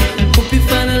care. Hope you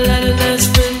find a lot of nice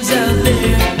friends out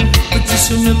there, but just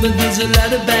remember there's a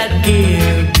lot of bad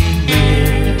air.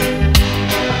 Beware.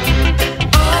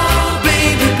 Oh,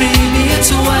 baby, baby, it's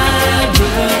a wide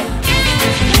world.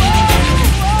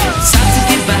 It's hard to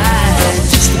get by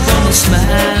just upon a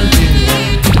smile, girl.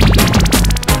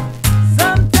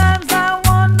 Sometimes I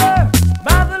wonder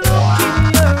by the look in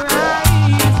your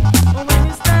eyes, or when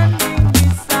you're standing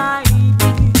beside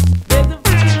me, there's a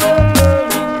feeling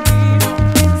burning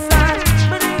deep inside.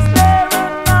 But is there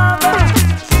another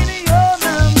in your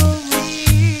memory?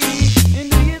 And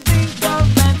do you think of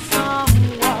that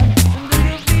someone?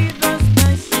 And do you feel the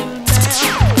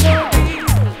special melody?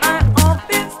 I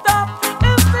often stop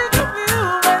and think of you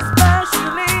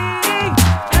especially,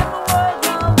 and the words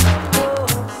of the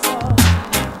love song.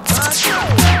 But you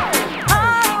know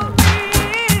I'll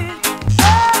need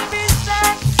every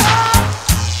sex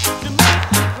to make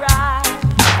you cry.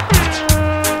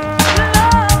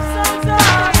 Love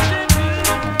sometimes to do,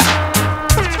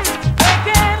 they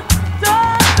can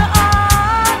touch the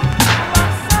heart of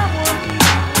someone you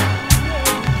know.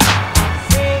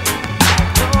 Say I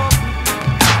love you.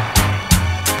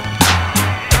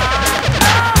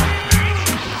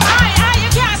 Aye, you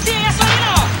can't stay here, so you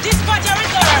know. This spot you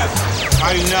reserve. I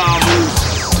now move.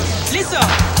 Listen,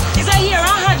 is I here? I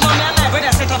had no man, my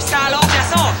brother set up stall out there,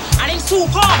 so. And him soon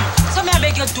come. So me I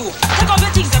beg you do. Take off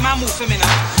your things and I move for me now.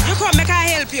 You come, make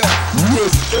I help you.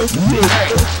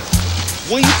 Hey,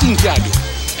 what you think I do?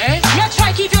 Eh? Me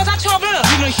try keep you out of trouble.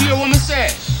 You don't hear what I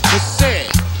said? I said,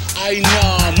 I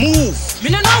now move. Me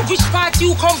no know which part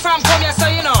you come from, come here, so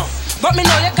you know. But me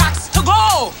know you got to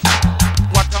go.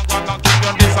 What I'm gonna give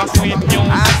you this a sweet news.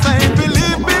 I say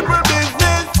believe people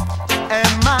business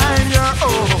and mind your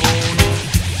own.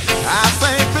 I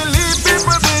say believe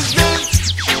people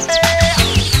business,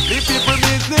 leave people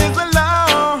business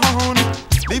alone.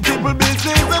 Leave people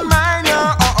business and mind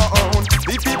your own.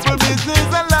 Leave people business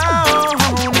alone.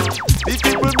 Leave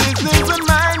people business and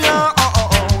mind your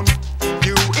own.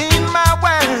 You in my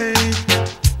way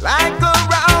like a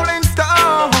rolling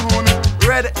stone.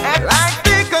 Red X. Like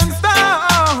thick and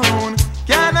stone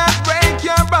cannot break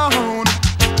your bone.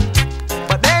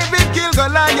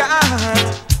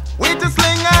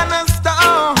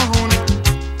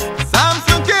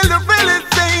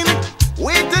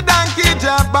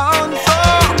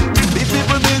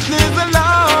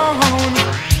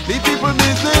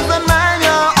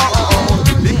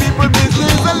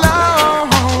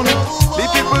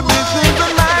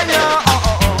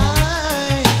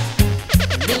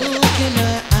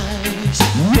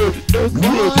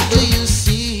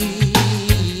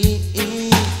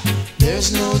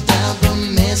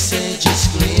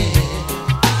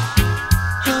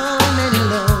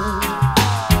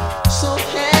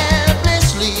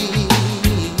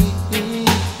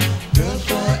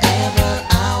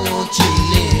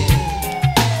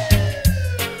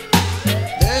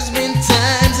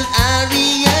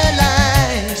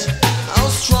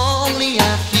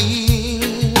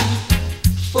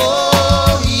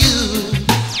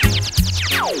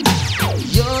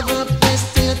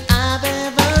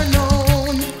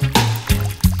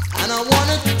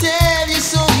 tell you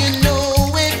so you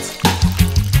know it.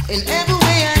 In every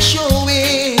way I show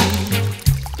it.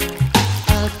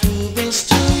 I'll prove this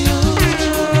to you.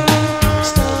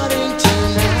 Starting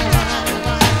tonight,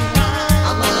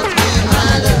 I'm gonna give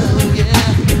my love, yeah.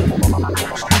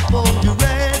 For your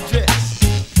red dress,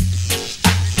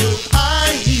 your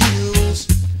high heels,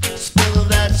 smell of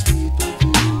that sweet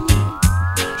perfume.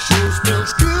 Sure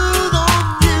smells good on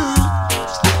you.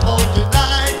 Still hold your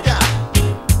light down.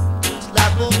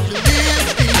 Slap on your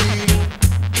lipstick.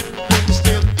 When you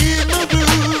step in the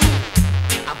room,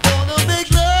 I wanna make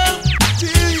love to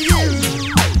you.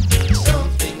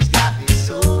 Something's got me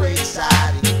so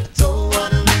excited. I don't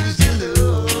wanna lose your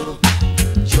love.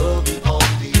 You're the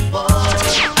only one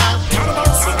I want.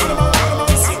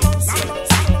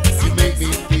 You make me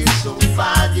feel so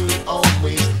fine. You're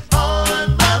always on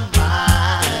my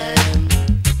mind.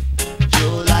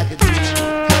 You're like a dream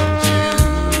come true.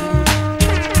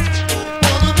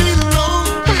 Wanna be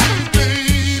lonely,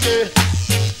 baby.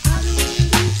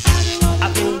 I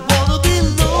don't wanna be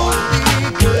lonely,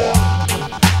 girl.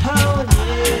 I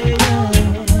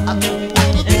don't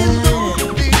wanna be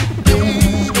lonely,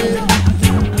 baby.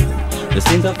 The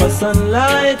scent of a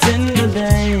sunlight in the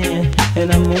day,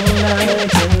 and a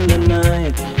moonlight in the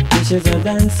night. Fishes are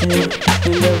dancing in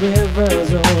the rivers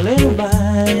rolling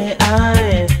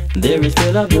by. There is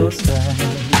still a blue sky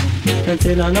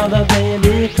until another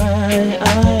baby cry.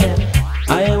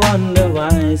 I wonder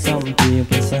why some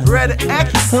people say Red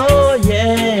X. oh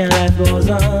yeah, life goes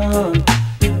on.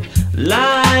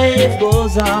 Life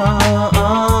goes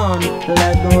on,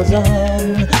 life goes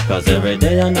on. Cause every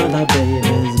day another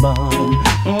baby's born.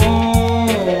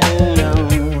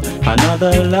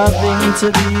 Another loving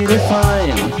to be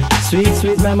defined. Sweet,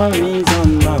 sweet memories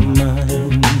on my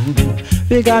mind.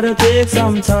 We gotta take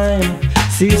some time.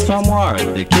 Cease from war,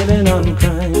 the killing and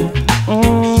crime.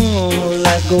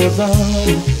 Life goes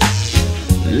on.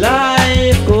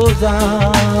 Life goes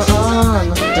on.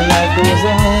 Life goes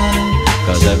on.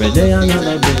 Cause every day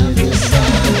another baby's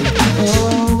born.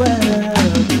 Oh well.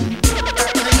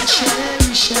 I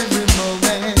cherish every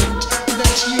moment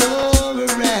that you're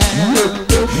around.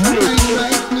 I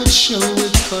might not show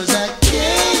it cause I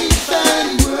can't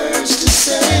find words to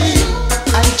say.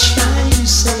 I try to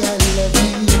say I love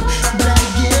you, but I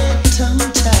get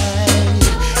tongue-tied.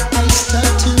 I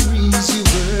start to read your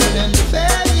word and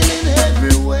fail in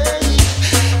every way.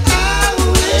 I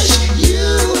wish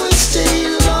you would stay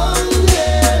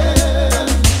longer.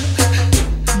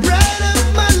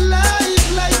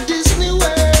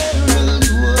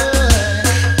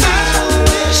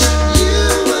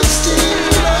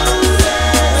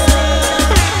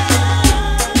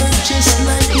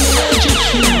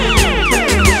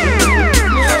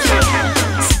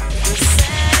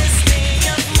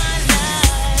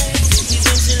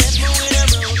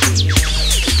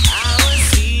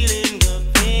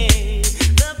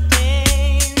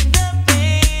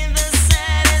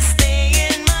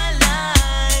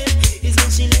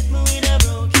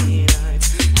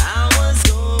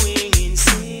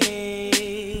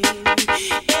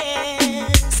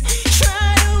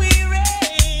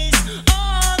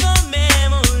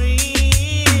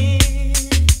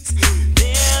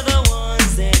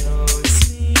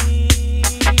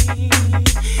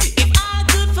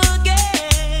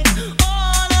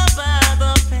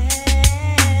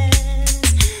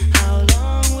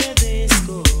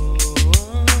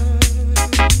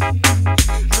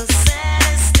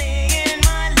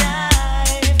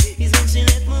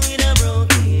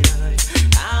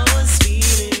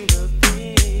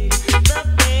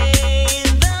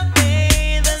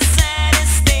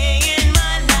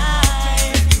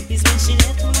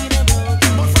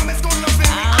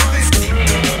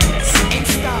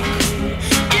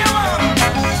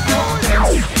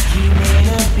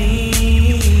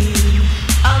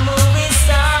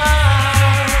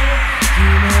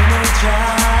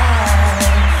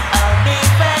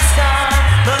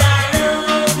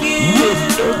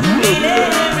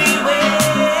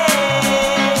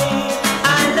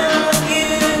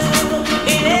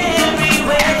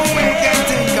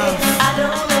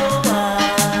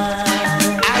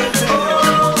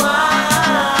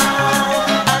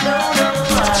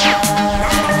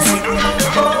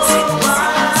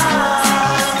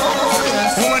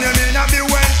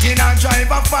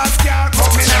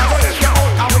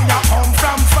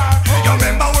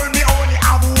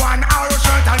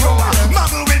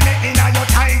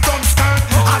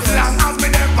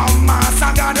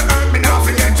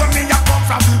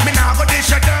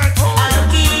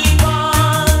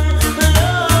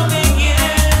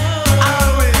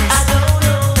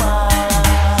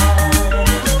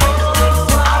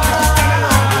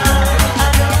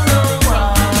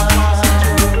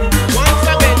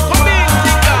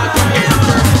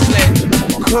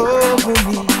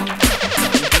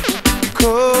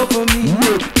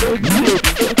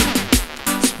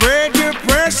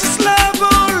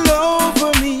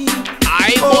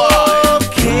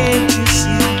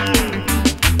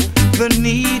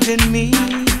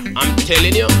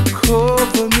 telling you.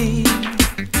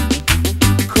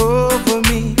 Cover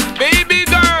me, baby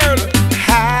girl.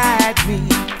 Hide me,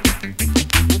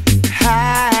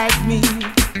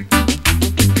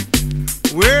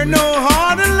 where no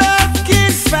heart of love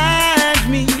can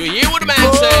find me. You hear what the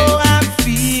man say? Oh, I'm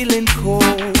feeling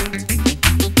cold,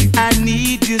 I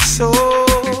need you so.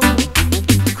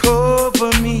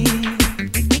 Cover me.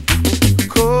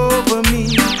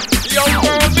 Young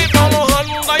girl, me follow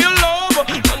under your love.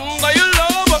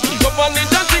 Come on, and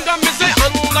think I me say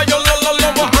under your love.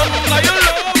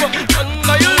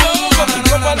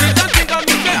 Come on, and think I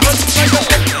me say under your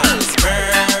love. It's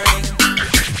burning,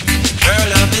 her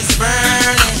love is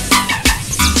burning,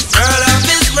 her love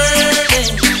is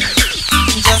burning,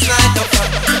 just like a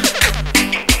fire.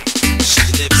 She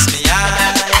lifts me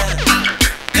higher,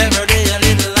 every day a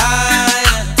little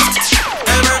higher,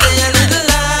 every day a little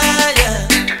higher.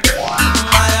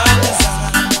 My heart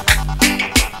desire.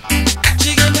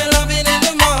 She give me loving in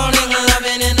the morning,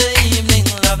 loving in the evening,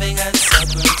 loving at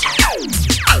supper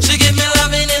time. She give me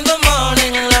loving in the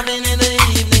morning, loving in the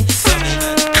evening, loving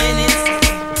at any time.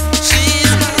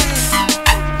 She's mine.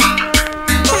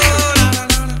 Oh,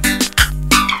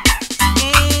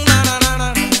 la la la la.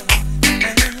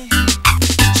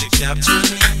 She captured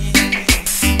me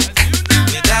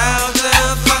without a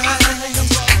fight.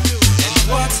 And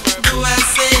what do I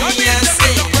say?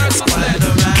 It's quite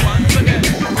alright.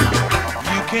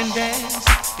 You can dance,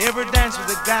 ever dance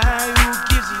with a guy who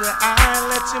gives you the eye,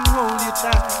 lets him hold you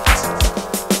tight.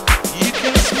 You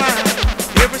can smile,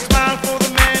 ever smile for the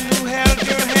man who held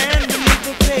your hand beneath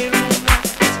the pale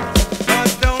moonlight. But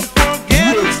don't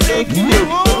forget he's taking you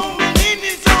home, and in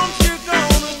his arms you're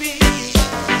gonna be.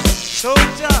 So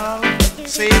darling,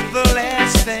 save the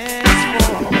last dance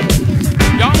for me.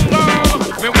 Young girl,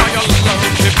 me want your love,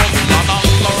 me from Lana,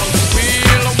 learn the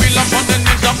wheel upon the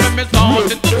knees of me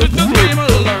started to scream,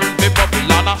 learn me from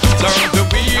Lana, learn the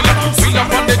wheel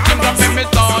upon the Tinga, me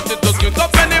started to skip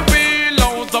up any wheel,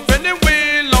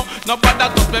 nobody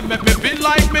does me make me feel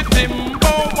like me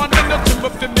Timbo, one in the timber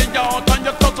for me out and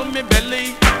you touch on me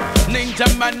belly, Ninja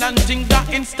man and Tinga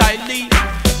in style.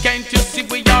 Can't you see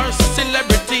we are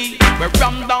celebrity? We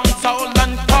ram down soul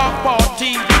and park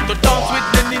party. To dance with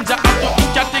the ninja out to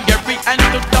each category, and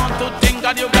to dance to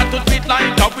Tinga you got to beat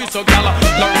like a whistle gala.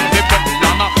 Learn the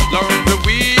Lana, learn the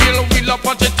wheel up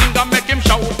on the Tinga, make him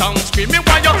shout and scream. Me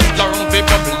why you learn the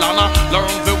Lana, learn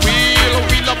the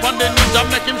wheel up on the ninja,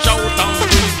 make him shout and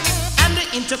scream. And the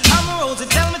intercom rolls, they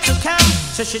tell me to come.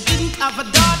 So she didn't have a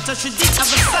daughter, she did have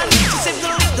a son. She said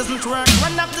the lift doesn't work,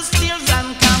 run up the stairs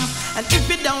and come. And if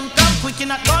you don't come quick, you're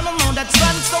not gonna know that's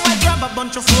fun. So I grab a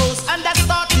bunch of flows and I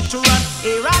started to run.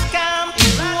 Here I come,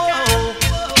 whoa.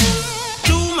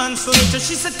 2 months later,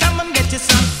 she said come and get your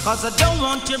son, cause I don't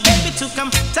want your baby to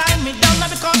come tie me down. Now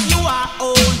because you are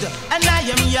old and I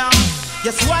am young.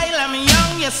 Yes, while I'm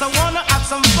young, yes, I wanna have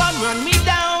some fun. Run me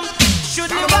down,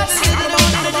 shoot me back,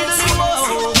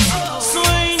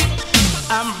 swing.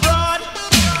 I'm broad,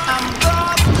 I'm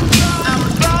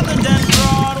broader than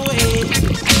Broadway.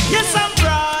 Yes, I'm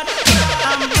broad,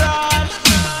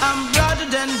 I'm broader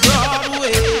than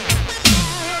Broadway.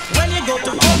 When you go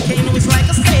to Hopeton, it's like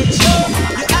a stage show.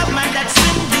 You have man that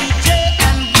swing, DJ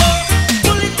and blow.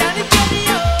 Pull it down,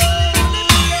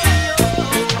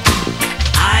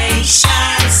 I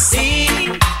shall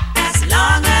sing as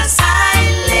long as I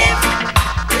live.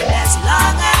 As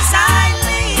long as I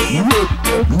live,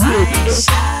 I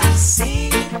shall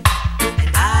sing,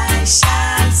 and I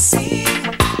shall sing.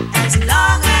 As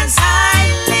long as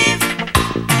I live,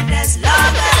 and as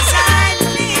long as I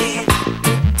live,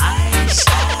 I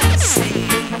shall sing.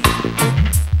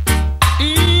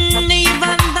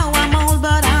 Even though I'm old,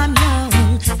 but I'm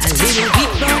young. A little bit,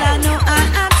 but I know I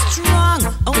am strong.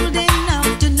 Old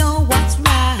enough to know what's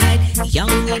right.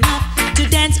 Young enough to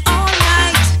dance all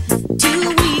night.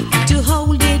 Too weak to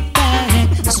hold it back.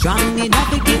 Strong enough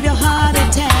to give your heart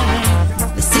attack.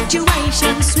 The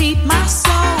situation sweet my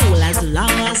soul. As long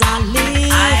as I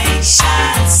live, I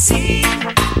shall sing.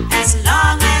 As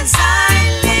long as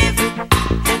I live,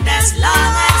 and as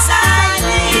long as I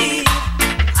live,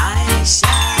 I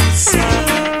shall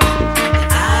sing.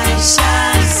 I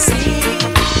shall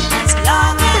sing. As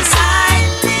long as I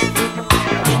live,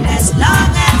 and as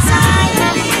long as I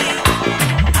live,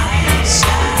 I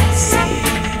shall sing.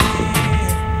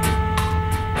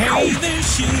 Hey there,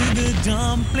 sugar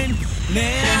dumpling,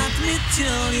 let me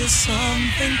tell you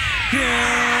something. Girl,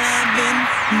 I've been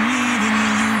needing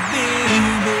you,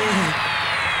 baby.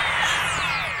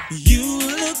 You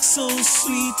look so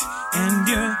sweet, and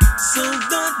you're so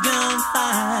goddamn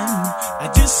fine. I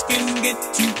just can't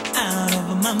get you out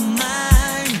of my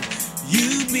mind.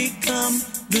 You become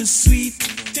the sweet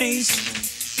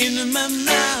taste in my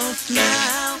mouth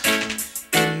now.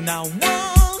 And I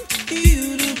want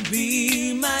you to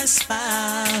be my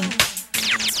spouse.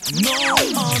 No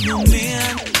other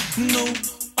man, no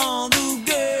other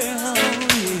girl,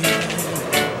 yeah.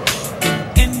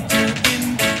 Enter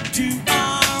into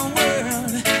our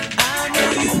world. I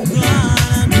know you're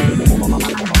gonna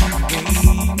do,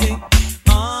 baby.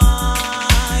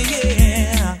 Oh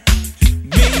yeah,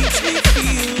 makes me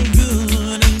feel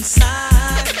good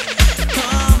inside.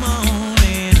 Come on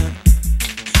in,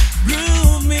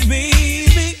 groove me,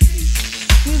 baby,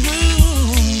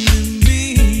 groove me,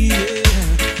 baby.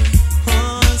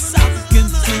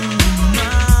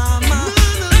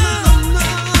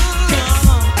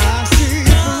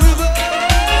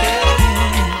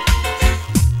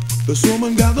 This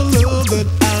woman got the love that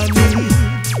I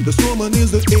need. This woman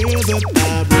is the air that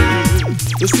I breathe.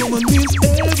 This woman means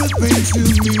everything to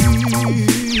me.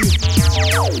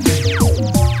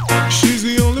 She's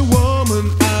the only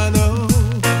woman I know.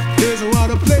 There's no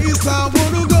other place I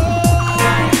wanna go.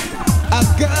 I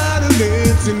gotta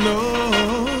let you know.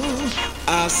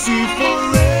 I see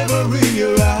forever in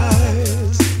your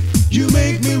eyes. You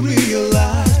make me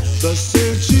realize the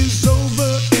search is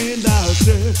over and I'll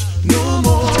search no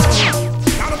more.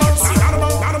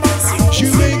 You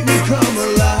make me come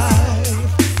alive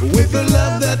with a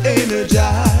love that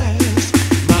energizes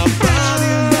my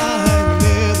body like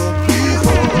never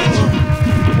before.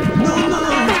 No, no.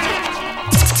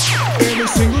 Every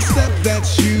single step that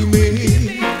you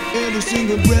make, every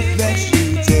single breath that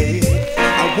you take, I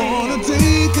wanna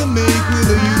take and make with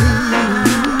you.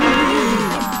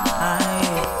 I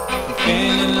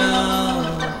fell in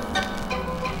love.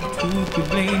 Who could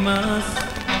blame us?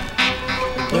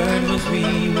 The word was we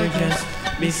were just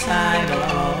beside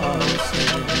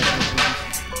ourselves.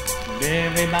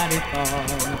 Everybody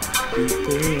thought we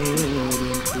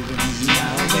couldn't.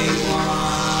 Now they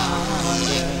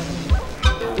wonder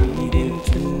how we did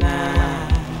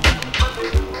tonight.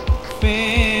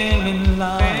 Fell in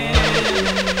love.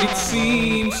 It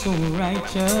seems so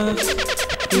righteous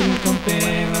to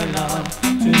compare our love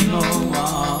to no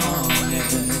one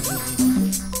else.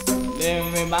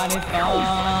 Everybody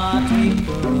thought we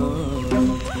could.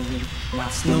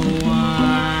 That's no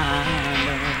wonder.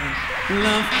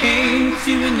 Love came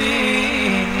to an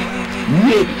end.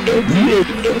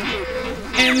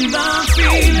 And the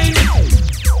feelings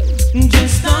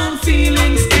just aren't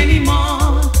feelings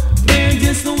anymore. They're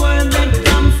just the words that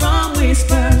come from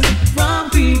whispers from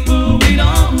people we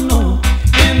don't know.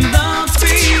 And the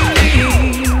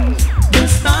feelings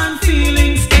just aren't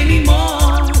feelings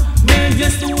anymore. They're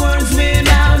just the words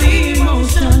without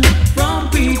emotion from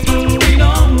people we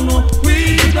don't know.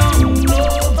 We don't know.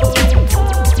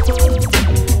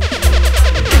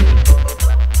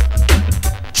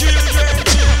 Children,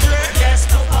 yes,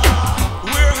 Papa.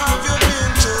 Where have you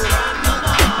been to?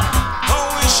 How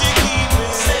is she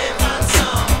keeping? Safe and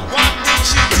sound. What did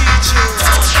she teach you?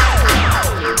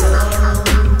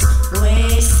 Don't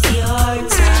waste your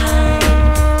time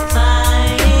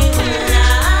fighting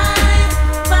life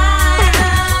by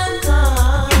the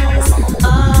cause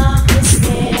of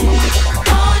despair.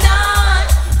 Hold on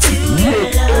to your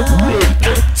love.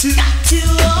 Got to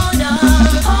hold on.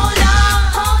 Hold on,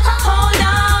 hold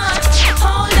on,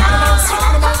 hold on,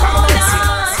 hold on.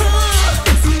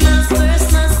 My first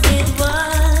mistake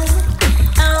was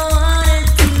I wanted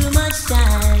too much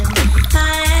time. I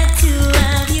had to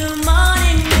have you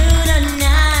morning, noon, and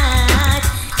night.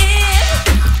 If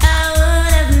I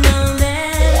would have known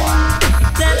then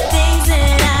the things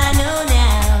that I know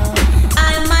now, I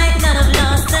might not have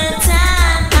lost the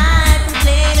time I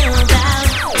complain about.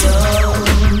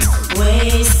 Don't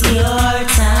waste your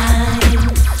time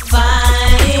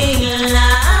fighting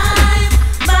life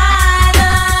by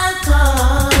the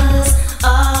cause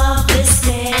of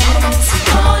despair.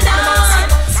 Hold on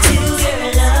to your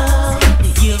love.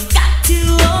 You've got to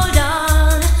hold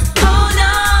on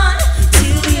to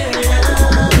your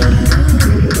love.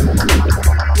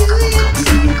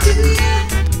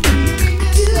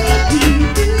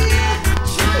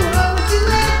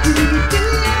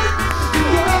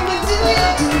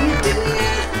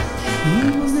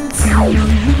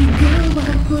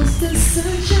 Was the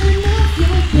sunshine of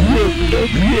your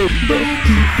face, but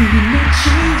keeping not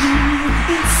changing.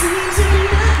 It seems you're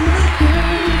not my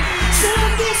girl, so I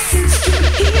guess it's true.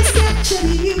 He's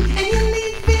capturing you, and you're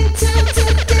leaving town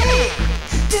today.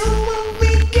 Don't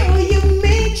worry, girl, you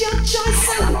made your choice.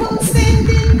 I won't stand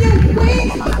in your way.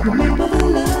 But remember the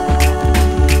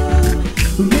love,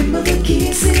 remember the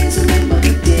kisses, remember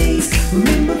the days,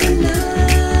 remember the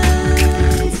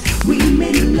nights. We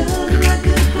made love like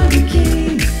a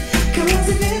hurricane,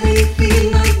 causing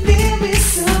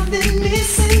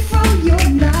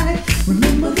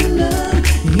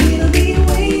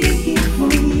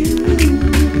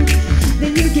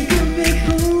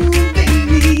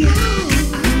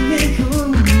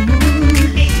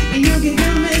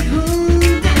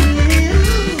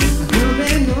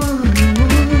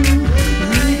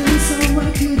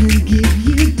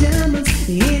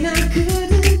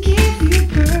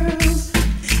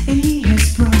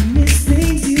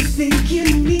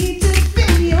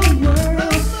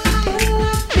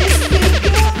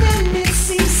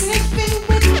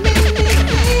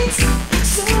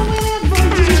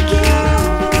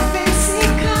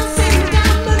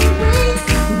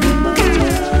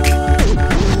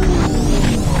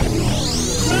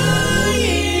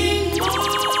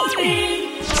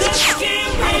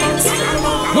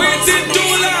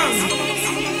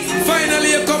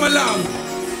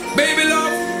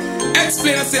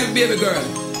yourself, baby girl.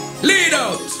 Lead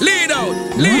out, lead out,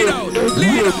 lead out,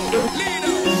 lead out, lead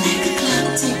out. Like the clock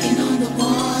ticking on the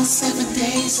wall, 7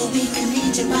 days a week, I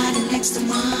need your body next to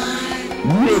mine.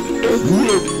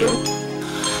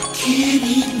 Can't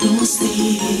eat no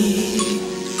sleep.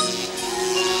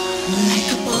 Like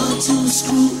a ball to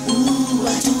screw, ooh, I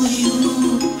do you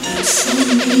so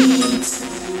neat.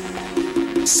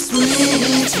 Spread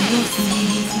your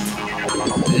feet.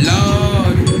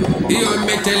 Lord, you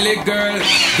make tell it, girl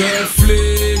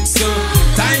flicks.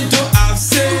 Time to have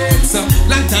sex.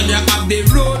 Long time you have the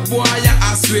road, boy, you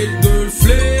a sweet girl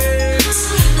flicks.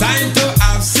 Time to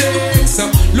have sex.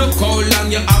 Look how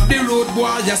long you have the road,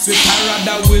 boy, you sweet. I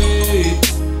rather wait.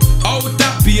 Out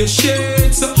of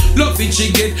patience, love it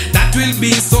she get, that will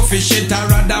be sufficient. I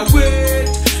rather wait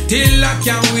till I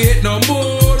can't wait no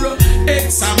more.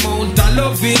 X amount of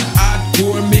loving hard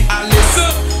for me a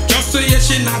listen. Just to hear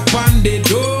she knock on the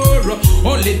door.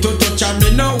 Only to touch her,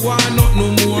 me no want not no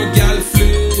more girl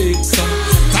flicks.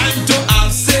 Time to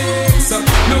have sex.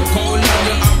 Look how long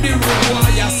you have the road, boy,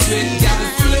 you sweet girl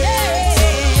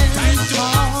flicks. Time to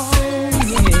have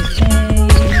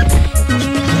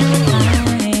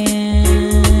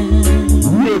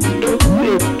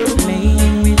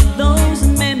playing with those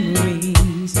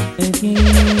memories again.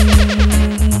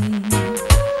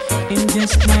 And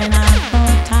just when I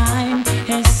thought time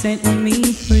has set me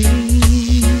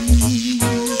free,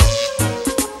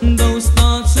 those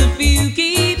thoughts of you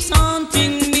keeps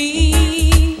haunting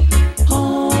me,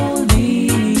 holding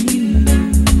you,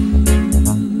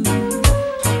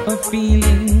 a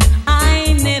feeling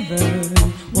I never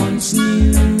once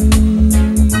knew.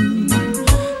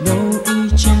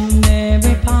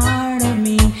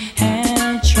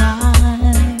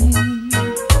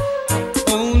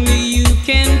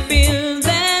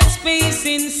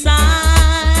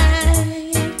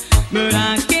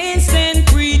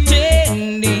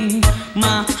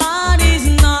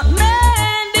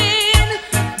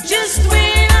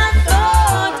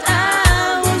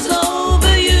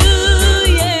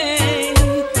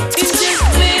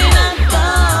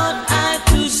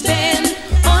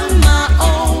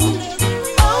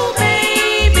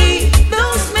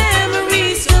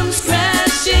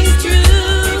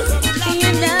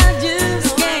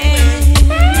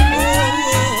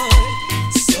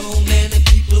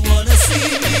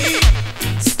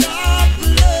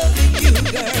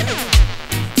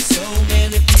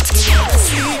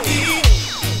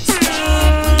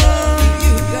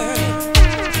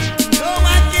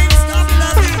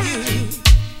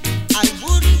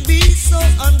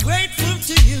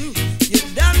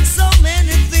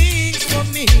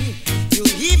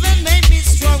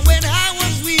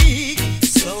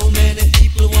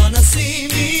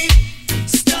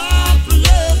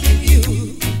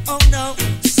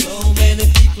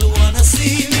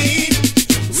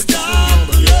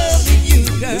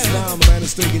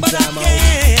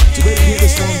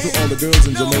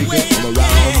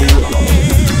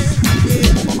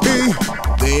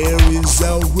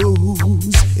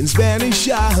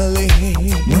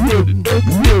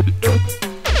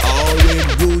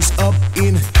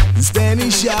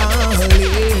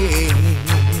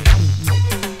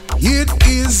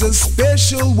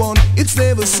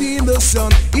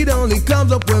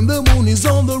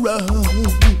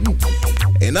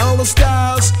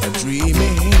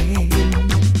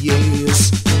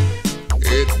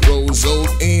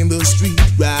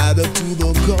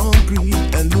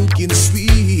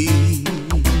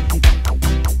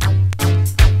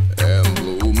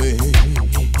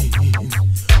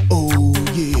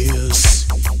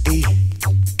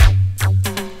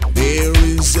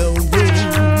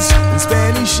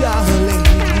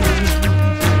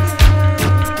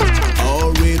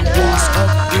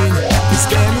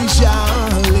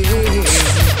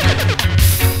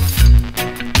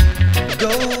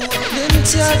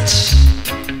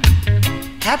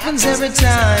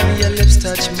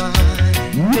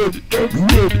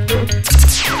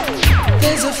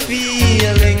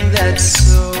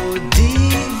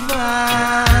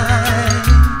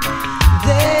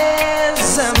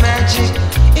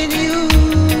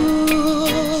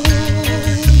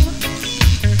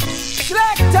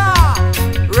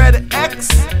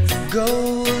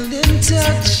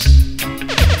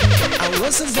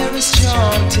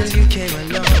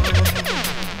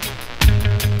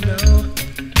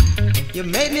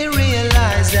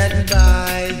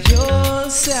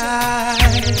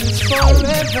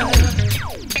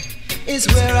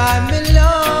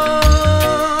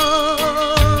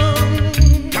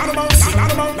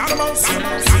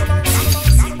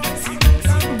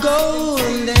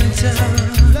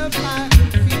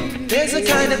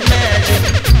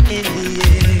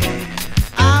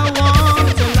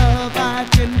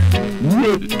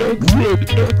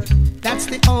 That's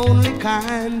the only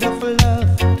kind of love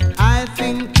I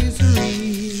think is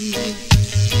real.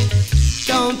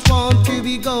 Don't want to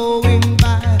be going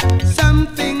by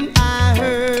something I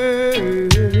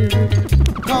heard,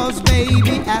 'cause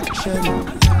baby action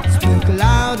speak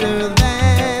louder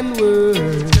than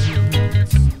words.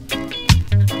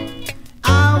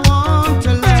 I want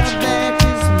a love that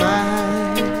is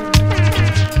mine.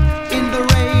 In the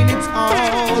rain it's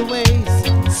always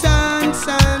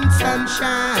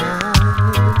sunshine.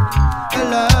 A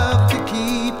love to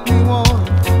keep me warm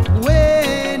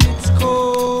when it's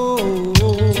cold.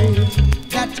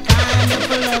 That kind of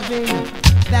loving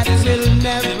that will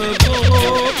never go.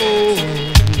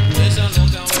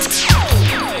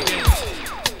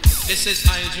 This is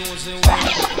Aitkens the way,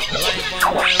 life on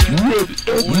direct.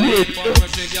 Only for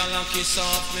every girl and kiss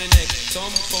off me neck.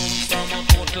 Some come from a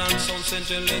Portland, some St.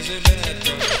 Elizabeth.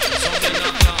 Some in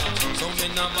a class, some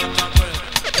in a Batagret.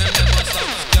 They never stop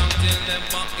skank till them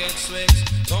back get sweat.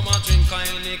 Some a drink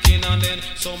Heineken and then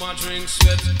some a drink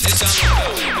sweat. This a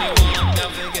love when me want me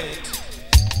forget.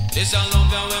 This a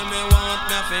love when me want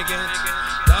me forget.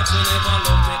 That she never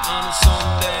love me on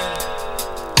Sunday.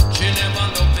 She never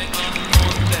love me on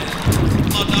Monday.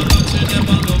 Mother God, she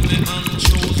never love me on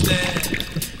Tuesday.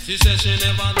 She said she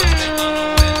never love me on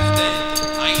Wednesday.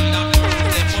 I ain't that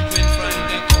Thursday, but when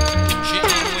Friday come, she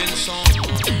can win some.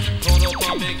 Turn up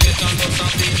and make it and does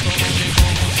not beat up, she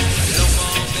come. Love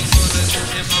off the sun, let's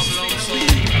shoot him a lump sum.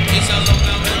 It's a love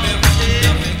that when me want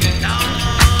me forget.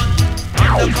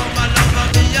 Undercover lover,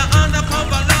 be a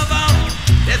undercover lover.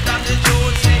 Yes, that the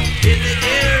Josie in the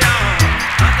area.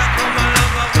 Undercover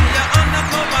lover, be a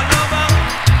undercover lover.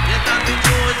 Yes, that the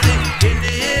Josie in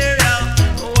the area.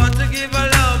 Who want to give a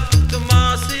love to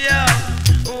Marcia?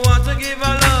 Who want to give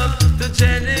a love to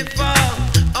Jennifer?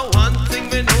 One thing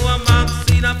we know, I'm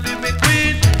Maxine, I feel me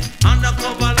queen.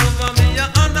 Undercover lover, me a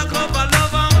undercover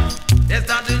lover. Yes,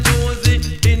 that the Josie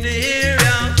in the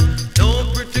area. No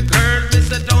pretty girl, me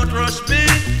say don't rush me.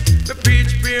 We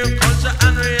preach pure culture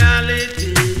and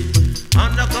reality.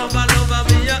 Undercover lover,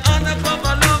 be a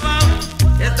undercover lover.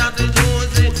 Yes, that the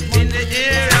Josie in the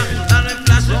area. And we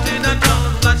flash it in a town,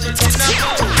 flash it in a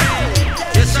town.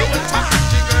 Yes, I will pack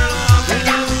the girl off.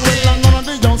 Well, none of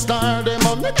the youngsters, them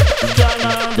on the girl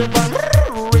and the band.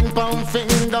 Ring pound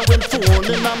finger with phone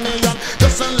in a million.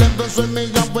 Just a levels with me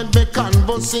up with me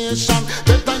conversation.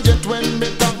 Better yet when me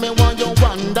talk, me want you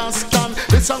understand.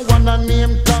 This a one a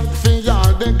name tag for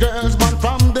all the girls, man,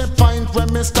 from the Pint where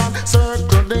me stand.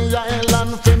 Circle the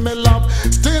island for me love,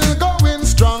 still going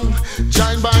strong.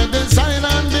 Child by design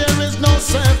and there is no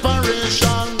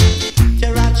separation.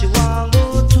 She want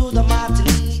go to the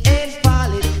Martini and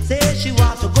Polly. Say she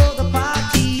want to go to the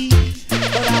party, but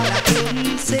all I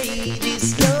can say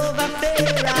this love affair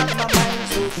of my mind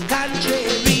so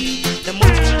contrary. The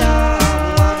mood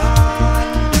on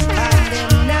and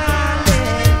them not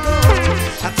let go.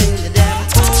 I feel them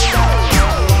hold on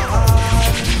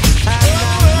and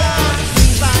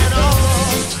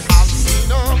I've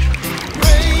seen a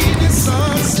rainy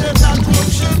sunset that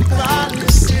ocean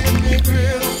palace in the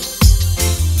grill.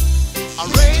 A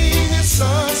rainy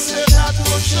sunset that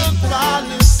ocean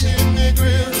palace in the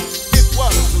grill. It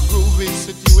was a groovy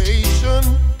situation,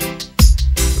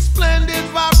 a splendid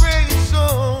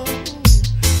vibration.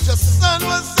 Just the sun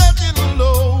was setting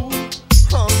low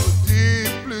on the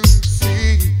deep blue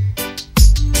sea.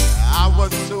 I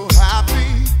was so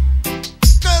happy,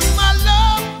 'cause my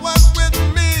love was with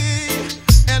me,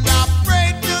 and I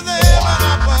prayed to the heaven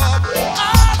above. I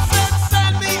said,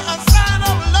 send me a sign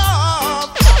of love.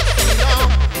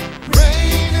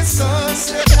 Rainy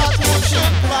sunset at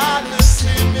Ocean Palace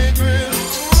in the grill.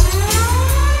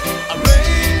 A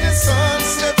rainy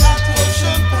sunset at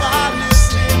Ocean Palace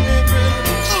in the grill.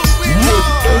 Oh, we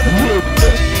Lord.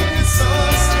 Rainy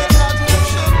sunset at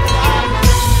Ocean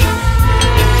Palace.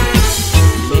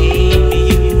 Maybe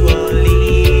you are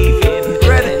leaving.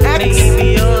 Maybe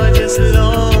you're just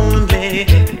lonely.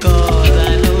 'Cause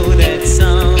I know that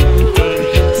something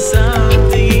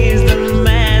is the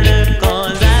matter.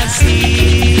 'Cause I see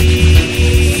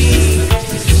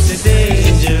the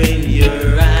danger in your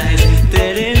eyes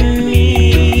telling me,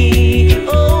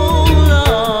 oh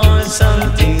Lord,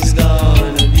 something's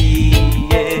gonna be,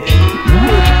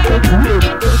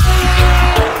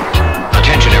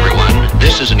 Attention everyone,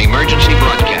 this is an emergency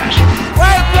broadcast.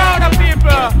 Well, crowd of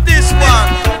people, this one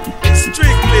is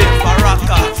strictly for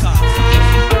rockers.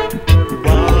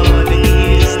 What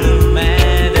is the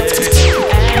matter?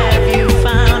 Have you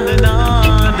found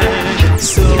another?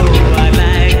 So I'd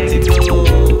like to go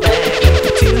back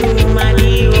to my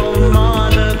dear old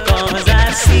mother. 'Cause I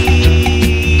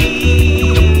see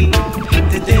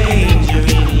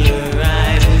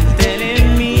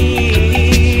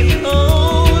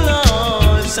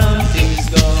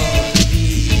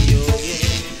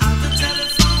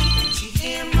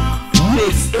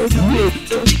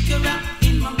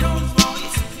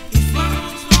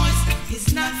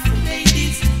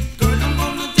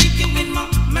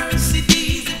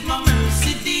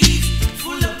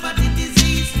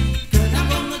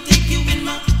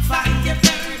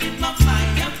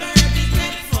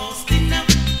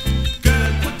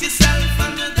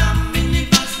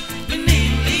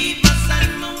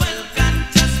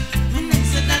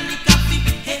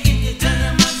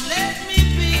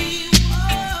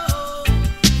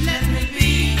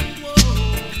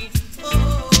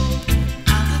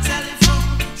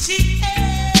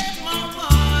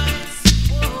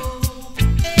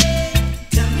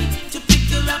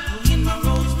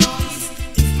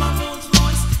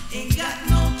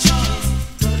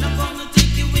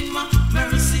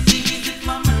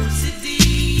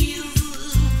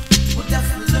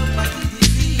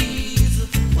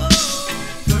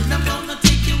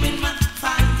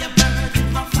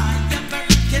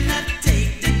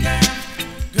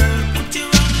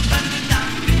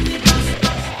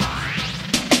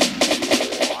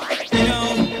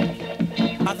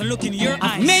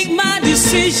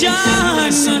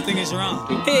decision. Something is wrong.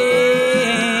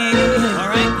 Hey,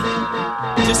 alright?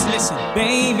 Just listen.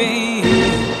 Baby,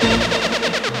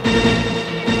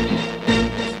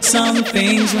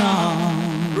 something's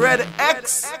wrong. Red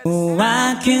X. Oh,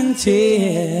 I can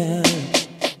tell.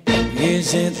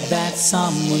 Is it that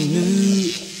someone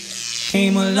new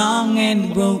came along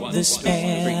and broke the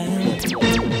spell?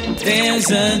 There's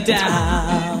a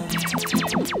doubt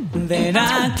that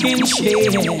I can share.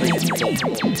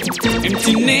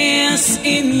 Emptiness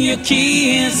in your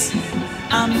kiss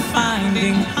I'm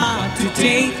finding hard to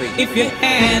take. If you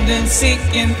hadn't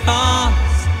second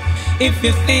thoughts, if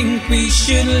you think we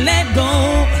should let go,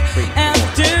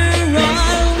 after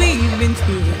all we've been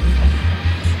through,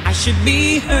 I should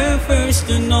be her first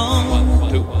to know.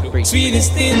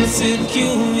 Sweetest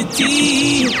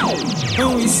insecurity,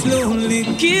 oh, it's slowly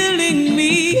killing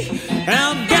me.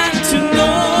 I've got to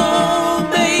know,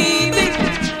 baby,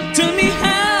 tell me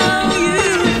how you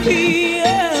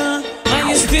feel. Are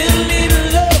you still in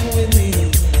love with me?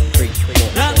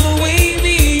 Not the way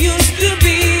we used to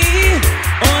be,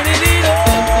 or did it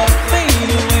all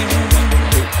fade away?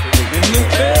 And the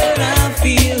hurt I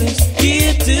feel is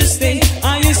here to stay.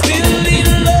 Are you still in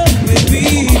love with me?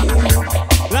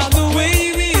 Not the way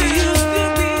we used to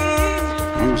be.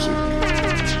 Music,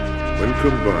 when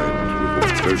combined with a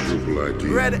pleasurable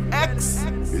idea, Red X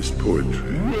is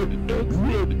poetry.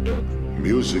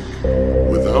 Music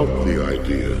without the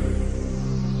idea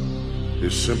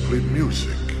is simply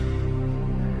music.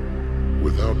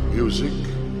 Without music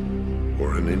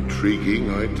or an intriguing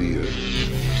idea,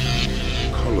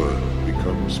 color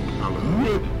becomes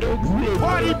pallor.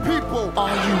 Party people,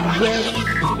 are you ready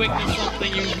to witness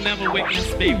something you've never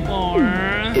witnessed before?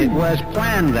 It was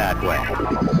planned that way.